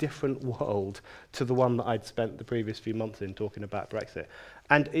entirely different world to the one that I'd spent the previous few months in talking about Brexit.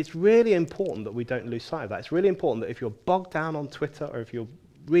 And it's really important that we don't lose sight of that. It's really important that if you're bogged down on Twitter, or if you're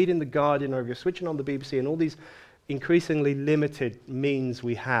reading The Guardian, or if you're switching on the BBC and all these increasingly limited means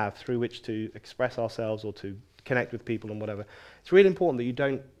we have through which to express ourselves or to connect with people and whatever, it's really important that you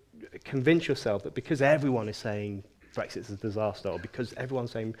don't convince yourself that because everyone is saying Brexit's a disaster, or because everyone's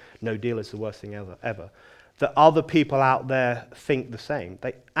saying no deal is the worst thing ever, that other people out there think the same.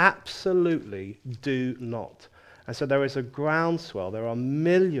 They absolutely do not. And so there is a groundswell. There are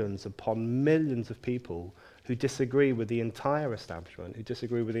millions upon millions of people who disagree with the entire establishment, who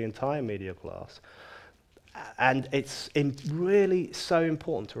disagree with the entire media class. And it's really so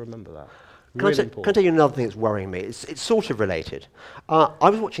important to remember that. Can I tell you another thing that's worrying me? It's sort of related. I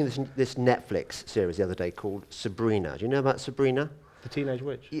was watching this Netflix series the other day called Sabrina. Do you know about Sabrina? The Teenage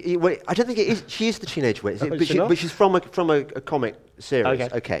Witch? Well, I don't think it is. She is the Teenage Witch, but she's from a comic series.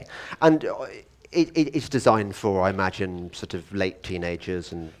 Okay. And it's designed for, I imagine, sort of late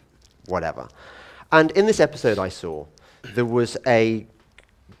teenagers and whatever. And in this episode I saw, there was a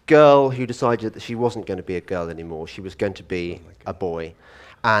girl who decided that she wasn't going to be a girl anymore. She was going to be a boy.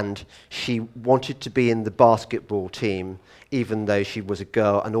 And she wanted to be in the basketball team, even though she was a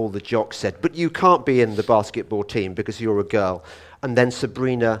girl, and all the jocks said, but you can't be in the basketball team because you're a girl. And then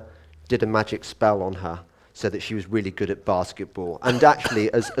Sabrina did a magic spell on her so that she was really good at basketball. And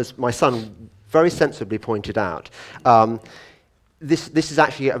actually, as my son very sensibly pointed out, this is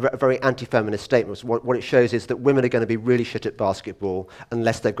actually a very anti-feminist statement. What it shows is that women are going to be really shit at basketball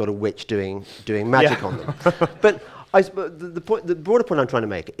unless they've got a witch doing magic on them. But the broader point I'm trying to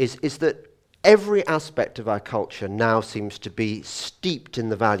make is that every aspect of our culture now seems to be steeped in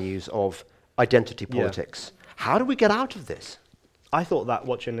the values of identity politics. How do we get out of this? I thought that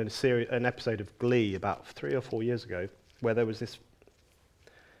watching an episode of Glee about 3 or 4 years ago, where there was this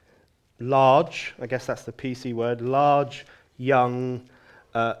large, I guess that's the PC word, large, young,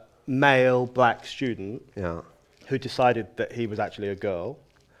 male black student who decided that he was actually a girl.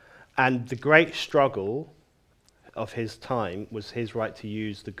 And the great struggle of his time was his right to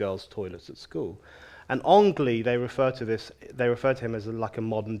use the girls' toilets at school. And on Glee, they refer to him as like a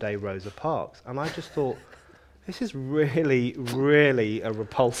modern-day Rosa Parks. And I just thought, this is really, really a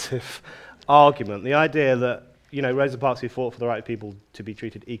repulsive argument. The idea that, Rosa Parks, who fought for the right of people to be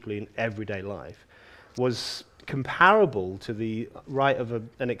treated equally in everyday life, was comparable to the right of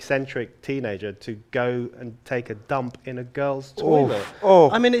an eccentric teenager to go and take a dump in a girl's toilet.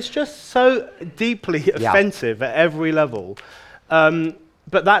 I mean, it's just so deeply offensive at every level.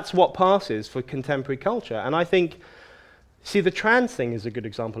 But that's what passes for contemporary culture. And I think, the trans thing is a good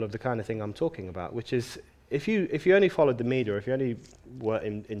example of the kind of thing I'm talking about, which is, if you only followed the media, if you only were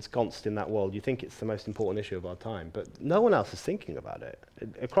ensconced in that world, you think it's the most important issue of our time. But no one else is thinking about it.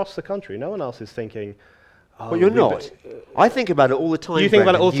 Across the country, no one else is thinking, well, you're not. I think about it all the time. You think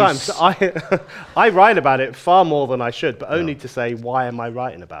about it all the time. So I write about it far more than I should, but only to say, why am I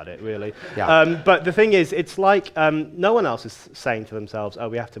writing about it, really? But the thing is, it's like no one else is saying to themselves,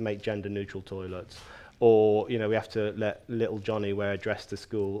 we have to make gender-neutral toilets, or we have to let little Johnny wear a dress to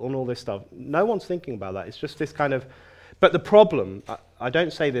school, and all this stuff. No one's thinking about that. It's just this kind of... But the problem, I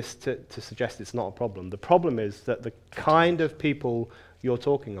don't say this to suggest it's not a problem. The problem is that the kind of people you're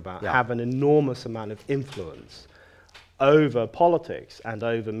talking about have an enormous amount of influence over politics and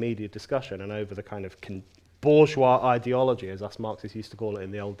over media discussion and over the kind of bourgeois ideology, as us Marxists used to call it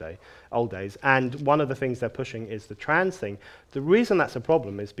in the old days. And one of the things they're pushing is the trans thing. The reason that's a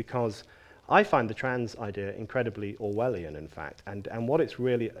problem is because I find the trans idea incredibly Orwellian, in fact. And what it's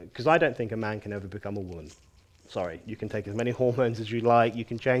really... Because I don't think a man can ever become a woman. Sorry, you can take as many hormones as you like, you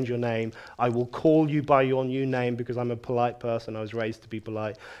can change your name, I will call you by your new name because I'm a polite person, I was raised to be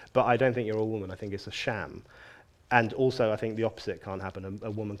polite, but I don't think you're a woman, I think it's a sham. And also I think the opposite can't happen, a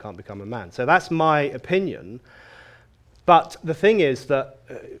woman can't become a man. So that's my opinion, but the thing is that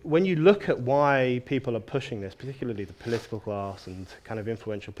when you look at why people are pushing this, particularly the political class and kind of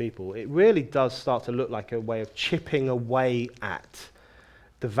influential people, it really does start to look like a way of chipping away at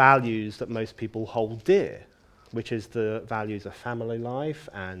the values that most people hold dear, which is the values of family life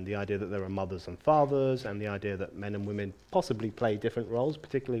and the idea that there are mothers and fathers and the idea that men and women possibly play different roles,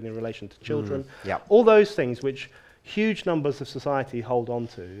 particularly in relation to children. All those things which huge numbers of society hold on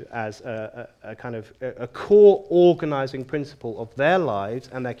to as a kind of a core organizing principle of their lives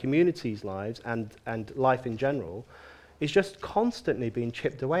and their communities' lives and life in general, is just constantly being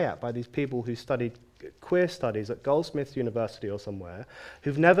chipped away at by these people who studied queer studies at Goldsmiths University or somewhere,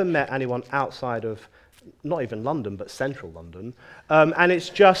 who've never met anyone outside of not even London, but central London. And it's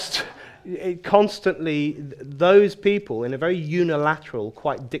just constantly, those people in a very unilateral,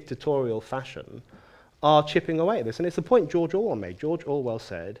 quite dictatorial fashion are chipping away at this. And it's the point George Orwell made. George Orwell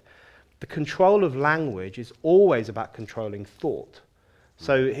said, the control of language is always about controlling thought.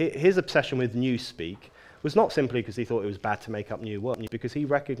 So his obsession with newspeak was not simply because he thought it was bad to make up new words, because he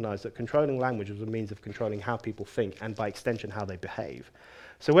recognized that controlling language was a means of controlling how people think and by extension how they behave.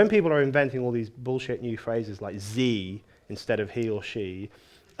 So when people are inventing all these bullshit new phrases like Z instead of he or she,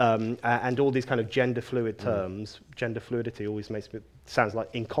 and all these kind of gender fluid terms, gender fluidity always sounds like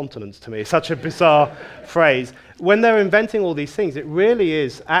incontinence to me, it's such a bizarre phrase. When they're inventing all these things, it really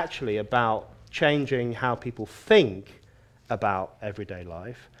is actually about changing how people think about everyday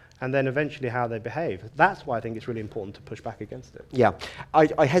life, and then eventually how they behave. That's why I think it's really important to push back against it. Yeah,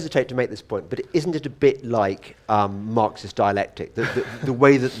 I hesitate to make this point, but isn't it a bit like Marxist dialectic? The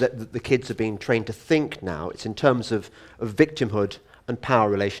way that the kids are being trained to think now, it's in terms of victimhood and power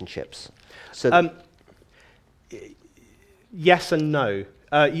relationships. So yes and no.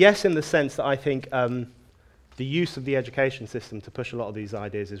 Yes, in the sense that I think the the use of the education system to push a lot of these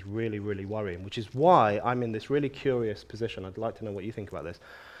ideas is really, really worrying, which is why I'm in this really curious position. I'd like to know what you think about this.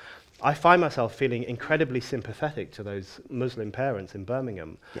 I find myself feeling incredibly sympathetic to those Muslim parents in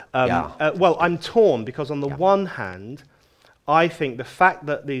Birmingham. Well, I'm torn because on the one hand, I think the fact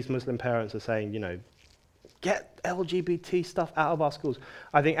that these Muslim parents are saying, get LGBT stuff out of our schools,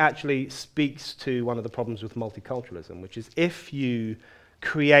 I think actually speaks to one of the problems with multiculturalism, which is if you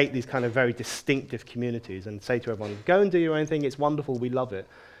create these kind of very distinctive communities and say to everyone, go and do your own thing, it's wonderful, we love it,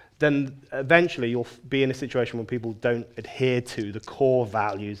 then eventually you'll be in a situation where people don't adhere to the core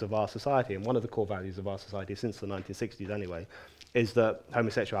values of our society. And one of the core values of our society, since the 1960s anyway, is that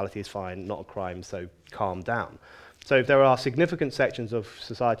homosexuality is fine, not a crime, so calm down. So if there are significant sections of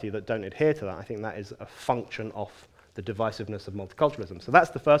society that don't adhere to that, I think that is a function of the divisiveness of multiculturalism. So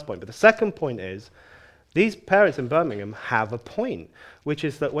that's the first point. But the second point is, these parents in Birmingham have a point, which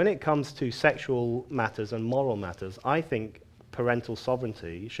is that when it comes to sexual matters and moral matters, I think parental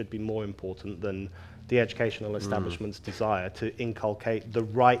sovereignty should be more important than the educational establishment's desire to inculcate the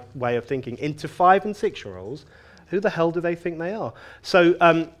right way of thinking into 5 and 6-year-olds. Who the hell do they think they are? So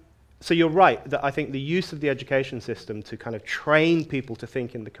you're right, that I think the use of the education system to kind of train people to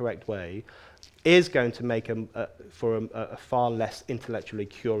think in the correct way is going to make for a far less intellectually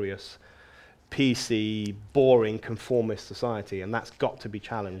curious, PC, boring, conformist society, and that's got to be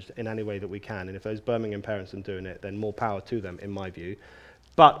challenged in any way that we can. And if those Birmingham parents are doing it, then more power to them, in my view.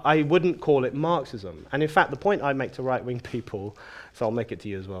 But I wouldn't call it Marxism. And in fact, the point I make to right-wing people, so I'll make it to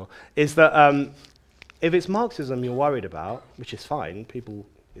you as well, is that if it's Marxism you're worried about, which is fine,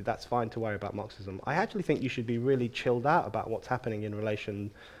 that's fine to worry about Marxism, I actually think you should be really chilled out about what's happening in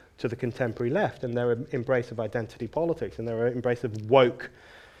relation to the contemporary left and their embrace of identity politics and their embrace of woke,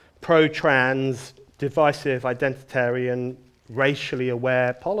 pro-trans, divisive, identitarian, racially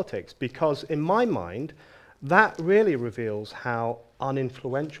aware politics, because in my mind, that really reveals how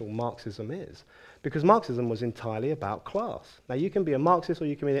uninfluential Marxism is. Because Marxism was entirely about class. Now, you can be a Marxist or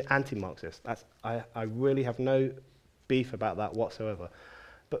you can be an anti-Marxist. I really have no beef about that whatsoever.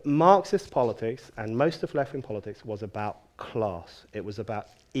 But Marxist politics, and most of left-wing politics, was about class. It was about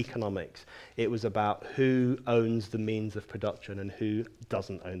economics. It was about who owns the means of production and who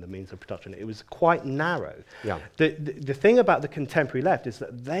doesn't own the means of production. It was quite narrow. Yeah. The thing about the contemporary left is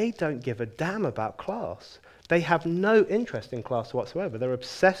that they don't give a damn about class. They have no interest in class whatsoever. They're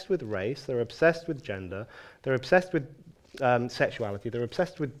obsessed with race. They're obsessed with gender. They're obsessed with sexuality. They're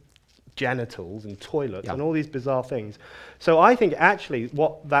obsessed with genitals and toilets and all these bizarre things. So I think actually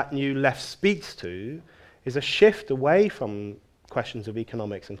what that new left speaks to is a shift away from questions of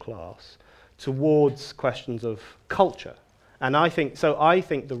economics and class towards questions of culture. And I think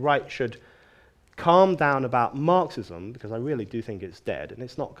the right should calm down about Marxism, because I really do think it's dead and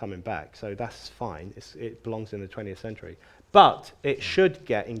it's not coming back, so that's fine. It belongs in the 20th century. But it should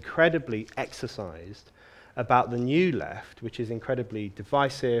get incredibly exercised about the new left, which is incredibly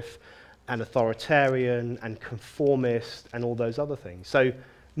divisive and authoritarian and conformist and all those other things. So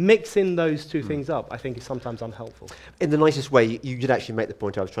mixing those two things up, I think, is sometimes unhelpful. In the nicest way, you did actually make the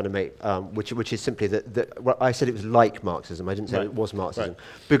point I was trying to make, which is simply that well, I said it was like Marxism. I didn't say it was Marxism,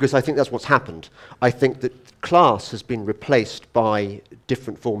 because I think that's what's happened. I think that class has been replaced by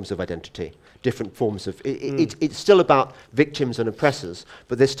different forms of identity, different forms of... It's still about victims and oppressors,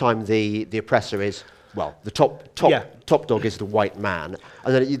 but this time the oppressor is... Well, the top dog is the white man,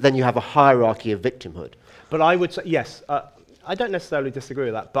 and then you have a hierarchy of victimhood. But I would say, yes, I don't necessarily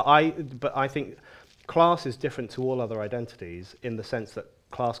disagree with that, but I think class is different to all other identities in the sense that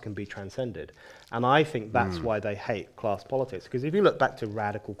class can be transcended. And I think that's why they hate class politics. Because if you look back to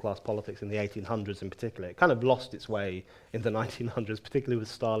radical class politics in the 1800s in particular, it kind of lost its way in the 1900s, particularly with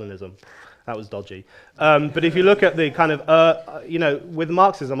Stalinism. That was dodgy. But if you look at the kind of, with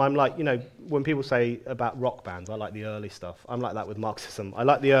Marxism, I'm like, when people say about rock bands, I like the early stuff. I'm like that with Marxism. I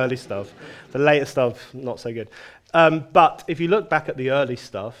like the early stuff. The later stuff, not so good. But if you look back at the early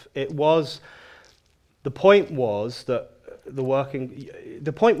stuff, the point was that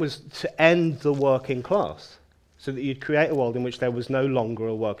the point was to end the working class, so that you'd create a world in which there was no longer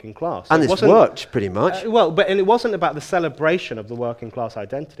a working class. And this worked pretty much. And it wasn't about the celebration of the working class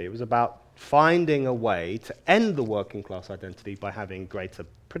identity. It was about finding a way to end the working class identity by having greater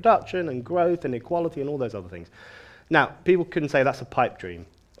production and growth and equality and all those other things. Now, people can say that's a pipe dream.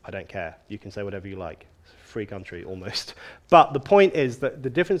 I don't care. You can say whatever you like. It's a free country, almost. But the point is that the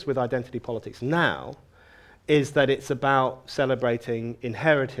difference with identity politics now is that it's about celebrating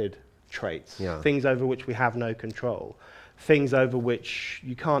inherited traits, things over which we have no control, things over which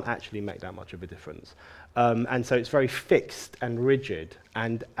you can't actually make that much of a difference. And so it's very fixed and rigid,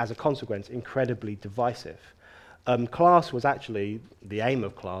 and as a consequence, incredibly divisive. Class was actually, the aim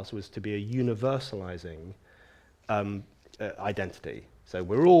of class was to be a universalizing identity. So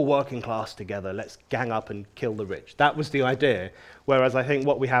we're all working class together, let's gang up and kill the rich. That was the idea. Whereas I think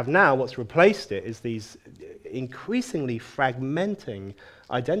what we have now, what's replaced it, is these increasingly fragmenting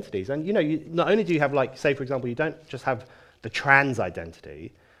identities. And not only do you have, like, say for example, you don't just have the trans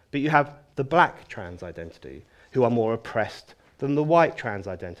identity, but you have the black trans identity, who are more oppressed than the white trans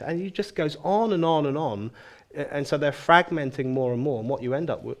identity. And it just goes on and on and on. And so they're fragmenting more and more. And what you end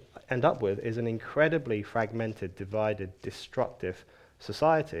up with is an incredibly fragmented, divided, destructive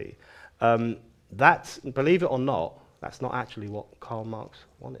society. That's, believe it or not, that's not actually what Karl Marx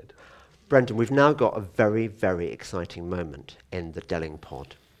wanted. Brendan, we've now got a very, very exciting moment in the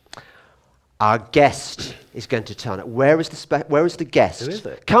Delingpod. Our guest is going to turn up. Where is the guest? Who is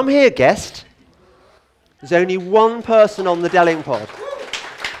it? Come here, guest. There's only one person on the Delingpod.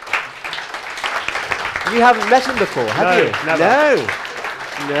 You haven't met him before, have you? Never.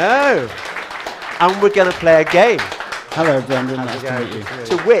 No. And we're going to play a game. Hello, Brendan. Nice to meet you.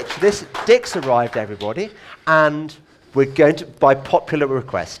 To which Dick's arrived, everybody, and we're going to, by popular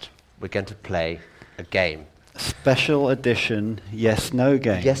request, we're going to play a game. Special edition yes/no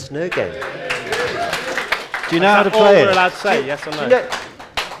game. Yes/no game. Do you know how to play All we're it? allowed to say, yes or no?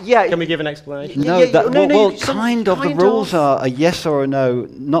 Yeah. Can we give an explanation? No, Yeah, no, kind of. The rules are a yes or a no,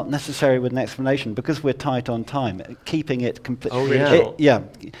 not necessarily with an explanation, because we're tight on time, keeping it completely. Oh, yeah.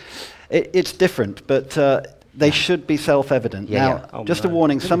 It's different, but they should be self-evident. Yeah, now, yeah. Oh, just no. a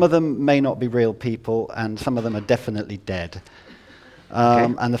warning, some of them may not be real people, and some of them are definitely dead.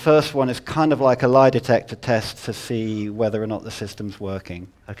 Okay. And the first one is kind of like a lie detector test to see whether or not the system's working.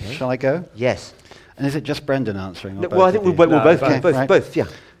 Okay. Shall I go? Yes. And is it just Brendan answering? Or No, both well, I think of you? we'll No, both, both. both, yeah.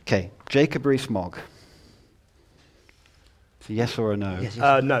 Okay, Jacob Rees-Mogg. It's a yes or a no? Yes,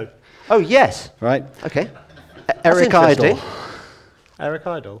 yes. No. Oh, yes. Right. Okay. Eric Idle. interesting. Eric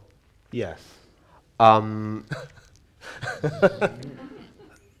Idle? Yes.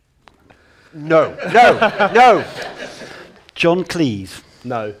 No. No. John Cleese.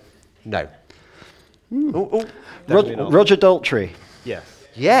 No. No. Oh, Definitely not. Roger Daltrey. Yes.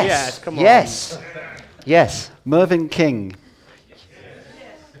 yes. Yes, come on. Yes. Yes. Mervyn King.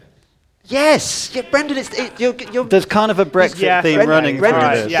 Yes. Yeah, Brendan, you're There's kind of a Brexit Yeah, theme Brendan- running Brendan's, through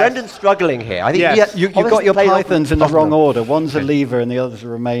Right, this. yes. Brendan's struggling here. I think Yes. You've got your Pythons in the wrong order. order. One's a lever and the other's a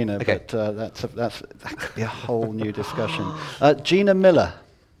Remainer, Okay. but that could be a whole new discussion. Gina Miller.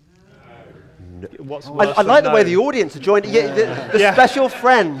 What's worse I than like the no? way the audience are joining. Yeah, the Yeah. special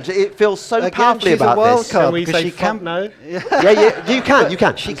friend. It feels so Again, powerfully she's a about wild this. card. Can we because say she fuck can- no? Yeah, you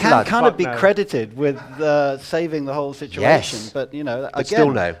can. She It's can allowed. kind of Fuck be no. credited with saving the whole situation, Yes. but But again,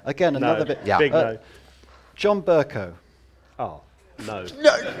 still no. Again, No. another bit. Yeah. Big no. John Burko. Oh, no.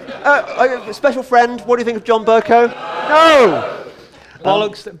 No, special friend. What do you think of John Burko? No.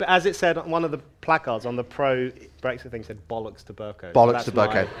 Bollocks, but as it said on one of the placards on the pro-Brexit thing, said bollocks to Burko. Bollocks That's to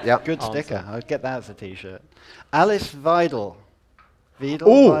Burko. my Yeah. Good answer. sticker. I'd get that as a T-shirt. Alice Vidal.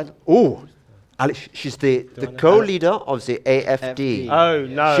 Vidal? Oh. Alex, she's the co-leader of the AFD. Oh,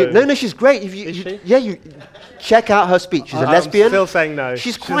 no. No, she's great. Is she? Yeah, you check out her speech. She's a lesbian. I'm still saying no.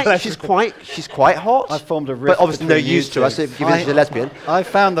 She's lesbian. quite hot. I formed a rift but obviously no between you use to two. us if given she's a lesbian. I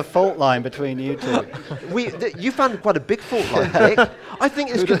found the fault line between you two. You found quite a big fault line, Dick. I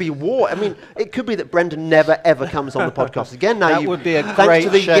think this could be war. I mean, it could be that Brendan never ever comes on the podcast again. Now That would be a thanks great to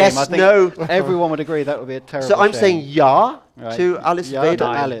the shame. yes, I think no. everyone would agree that would be a terrible So I'm shame. saying ja Right. to Alice Ja Vedel. to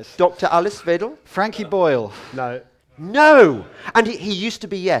Alice. Dr. Alice Vedel. Frankie Boyle. No. No. And he used to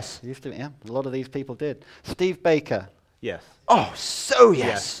be yes. Used to, yeah, a lot of these people did. Steve Baker. Yes. Oh, so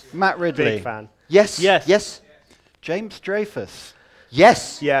yes. Matt Ridley. Big fan. Yes. Yes. Yes. James Dreyfus.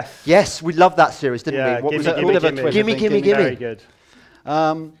 Yes. Yes. Yes. We loved that series, didn't Yeah, we? What was gimme, it? gimme, Oliver gimme. Twist, Gimme, I think, gimme, Very gimme. good.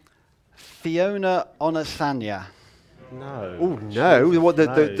 Fiona Onasanya. No. Oh no! What the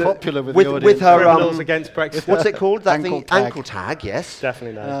Popular with the with audience. her Criminals against Brexit. what's it called? That Ankle thing? tag. Ankle tag. Yes.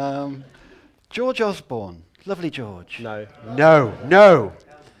 Definitely no. George Osborne. Lovely George. No. No. No.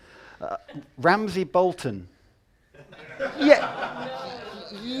 Ramsay Bolton. Yeah.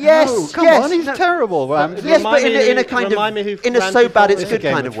 Yes. No, come yes. on, he's no. terrible, Ramsay. Yes, but Remind me in a who- kind remind me of who in a Ramsay so bad it's Bolton good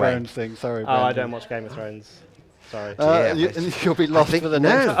Game kind of of way. Thrones thing. Sorry, Oh, I Brendan. don't watch Game of Thrones. Sorry. You'll be lost think for the no.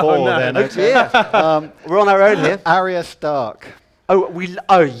 next Oh, four no. then. Oh Okay. dear. We're on our own here. Arya Stark. Oh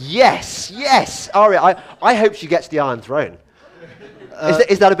yes. Aria, I hope she gets the Iron Throne.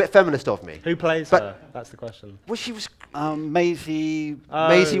 Is that a bit feminist of me? Who plays But- her? That's the question. Well, she was Maisie.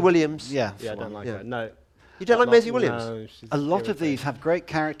 Maisie Williams. Yeah. Yeah, I don't like Yeah. her. No. You don't like Not- Maisie Williams? No, she's A lot of irritating. these have great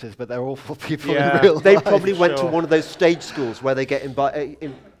characters, but they're awful people Yeah. in real They life. probably went to Sure. one of those stage schools where they get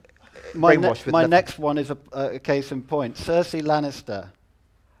brainwashed with my left- next one is a case in point. Cersei Lannister.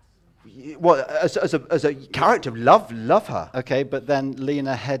 Well, as a character, love her. Okay, but then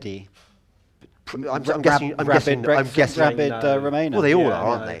Lena Headey. I'm guessing. Rabid Remainer. Well, they all Yeah, are,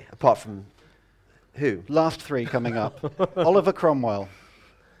 aren't they? Apart from who? Last three coming up. Oliver Cromwell.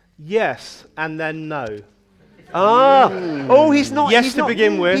 Yes, and then no. Oh, he's not. Yes he's to not,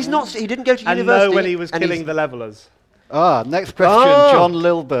 begin with. He's not. He didn't go to And university. no when he was and killing he's- the levelers. Next question, John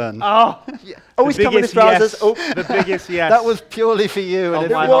Lilburn. Oh, Oh, he's coming in his trousers. yes. Oh, The biggest yes. That was purely for you. Oh, And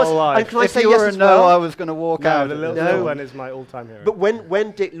if, my it was. whole life. And can I if say you yes were a as no, well? I was going to walk no, out. the of little this. No. one is my all-time hero. but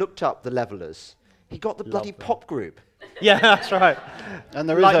when Dick looked up the levelers, he got the bloody them. pop group. Yeah, that's right. And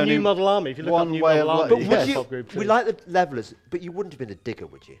there is Like only New Model Army. If you look one up New way Model of Army, li- But Yes. would you? pop group We too. like the levelers, but you wouldn't have been a digger,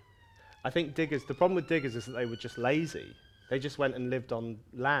 would you? I think diggers. The problem with diggers is that they were just lazy. They just went and lived on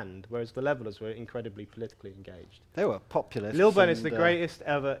land, whereas the levelers were incredibly politically engaged. They were populist. Lilburn is the greatest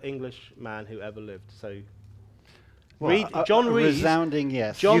ever English man who ever lived. So, Well, John a Rees. resounding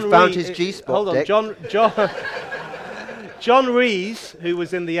yes. John You found Rees- his G-spot, Hold on, Dick. John Rees, who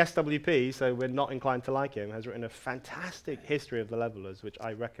was in the SWP, so we're not inclined to like him, has written a fantastic history of the levelers, which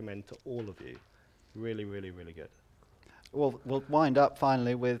I recommend to all of you. Really, really, really good. We'll wind up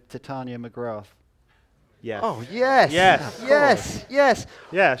finally with Titania McGrath. Yes. Oh yes. Yes, of Yes. Yes.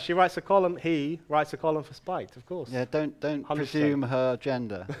 Yeah, she writes a column. He writes a column for Spiked, of course. Yeah, don't 100%. presume her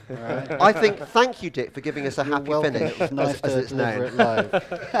gender. All right? I think. Thank you, Dick, for giving us a You're happy welcome. finish. It was nice as to it's deliver known. it live.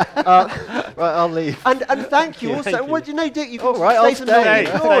 Right, I'll leave. And thank you Yeah, also. thank you. Well, you know, Dick, you can All right, say I'll some stay.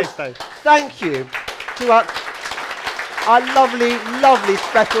 more. Stay, Yours. stay. Thank you to our lovely, lovely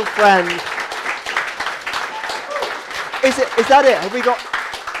special friend. Is that it? Have we got?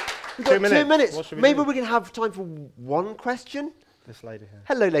 We've got 2 minutes. 2 minutes. What should we Maybe do? we can have time for one question. This lady here.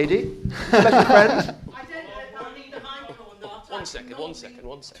 Hello, lady. Special friend. I don't know if I need a mic or not. One second.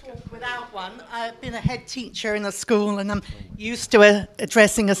 Talk without one. I've been a head teacher in a school and I'm used to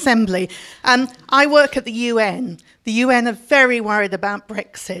addressing assembly. I work at the UN. The UN are very worried about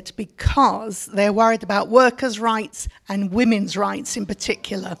Brexit because they're worried about workers' rights and women's rights in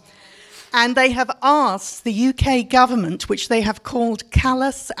particular. And they have asked the UK government, which they have called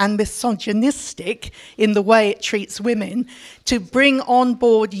callous and misogynistic in the way it treats women, to bring on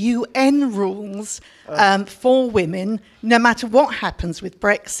board UN rules for women, no matter what happens with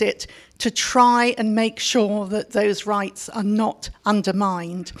Brexit, to try and make sure that those rights are not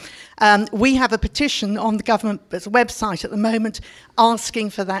undermined. We have a petition on the government's website at the moment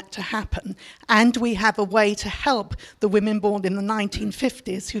asking for that to happen. And we have a way to help the women born in the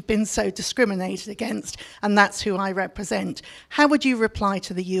 1950s who've been so discriminated against, and that's who I represent. How would you reply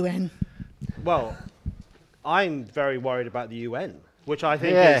to the UN? Well, I'm very worried about the UN, which I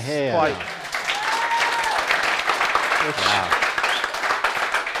think Yeah, is yeah. quite.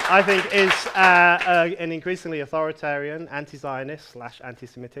 I think is an increasingly authoritarian, anti-Zionist /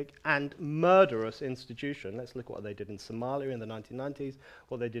 anti-Semitic and murderous institution. Let's look at what they did in Somalia in the 1990s,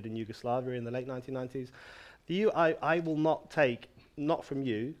 what they did in Yugoslavia in the late 1990s. I will not take, not from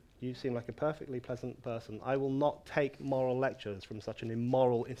you, you seem like a perfectly pleasant person, I will not take moral lectures from such an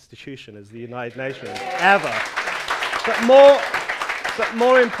immoral institution as the United Nations, ever. But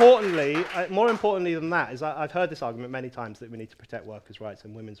more importantly than that, is I've heard this argument many times that we need to protect workers' rights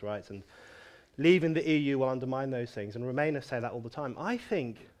and women's rights, and leaving the EU will undermine those things, and Remainers say that all the time. I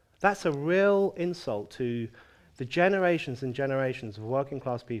think that's a real insult to the generations and generations of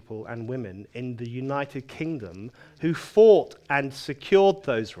working-class people and women in the United Kingdom who fought and secured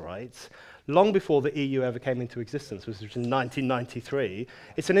those rights long before the EU ever came into existence, which was in 1993.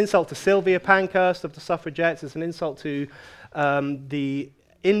 It's an insult to Sylvia Pankhurst of the suffragettes. It's an insult to the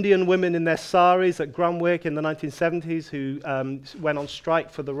Indian women in their saris at Grumwick in the 1970s who went on strike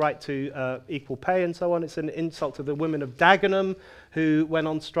for the right to equal pay and so on. It's an insult to the women of Dagenham who went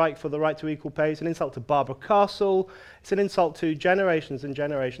on strike for the right to equal pay. It's an insult to Barbara Castle. It's an insult to generations and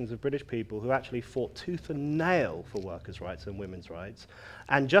generations of British people who actually fought tooth and nail for workers' rights and women's rights.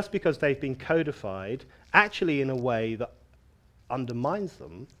 And just because they've been codified, actually in a way that undermines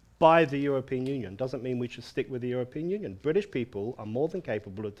them, by the European Union doesn't mean we should stick with the European Union. British people are more than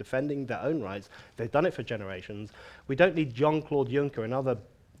capable of defending their own rights. They've done it for generations. We don't need Jean-Claude Juncker and other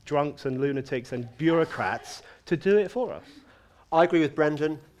drunks and lunatics and bureaucrats to do it for us. I agree with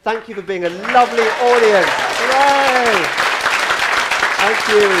Brendan. Thank you for being a lovely audience. Hooray! Thank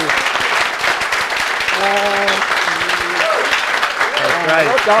you. Great.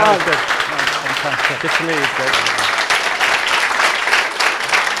 Well done. That was good. Good to meet you.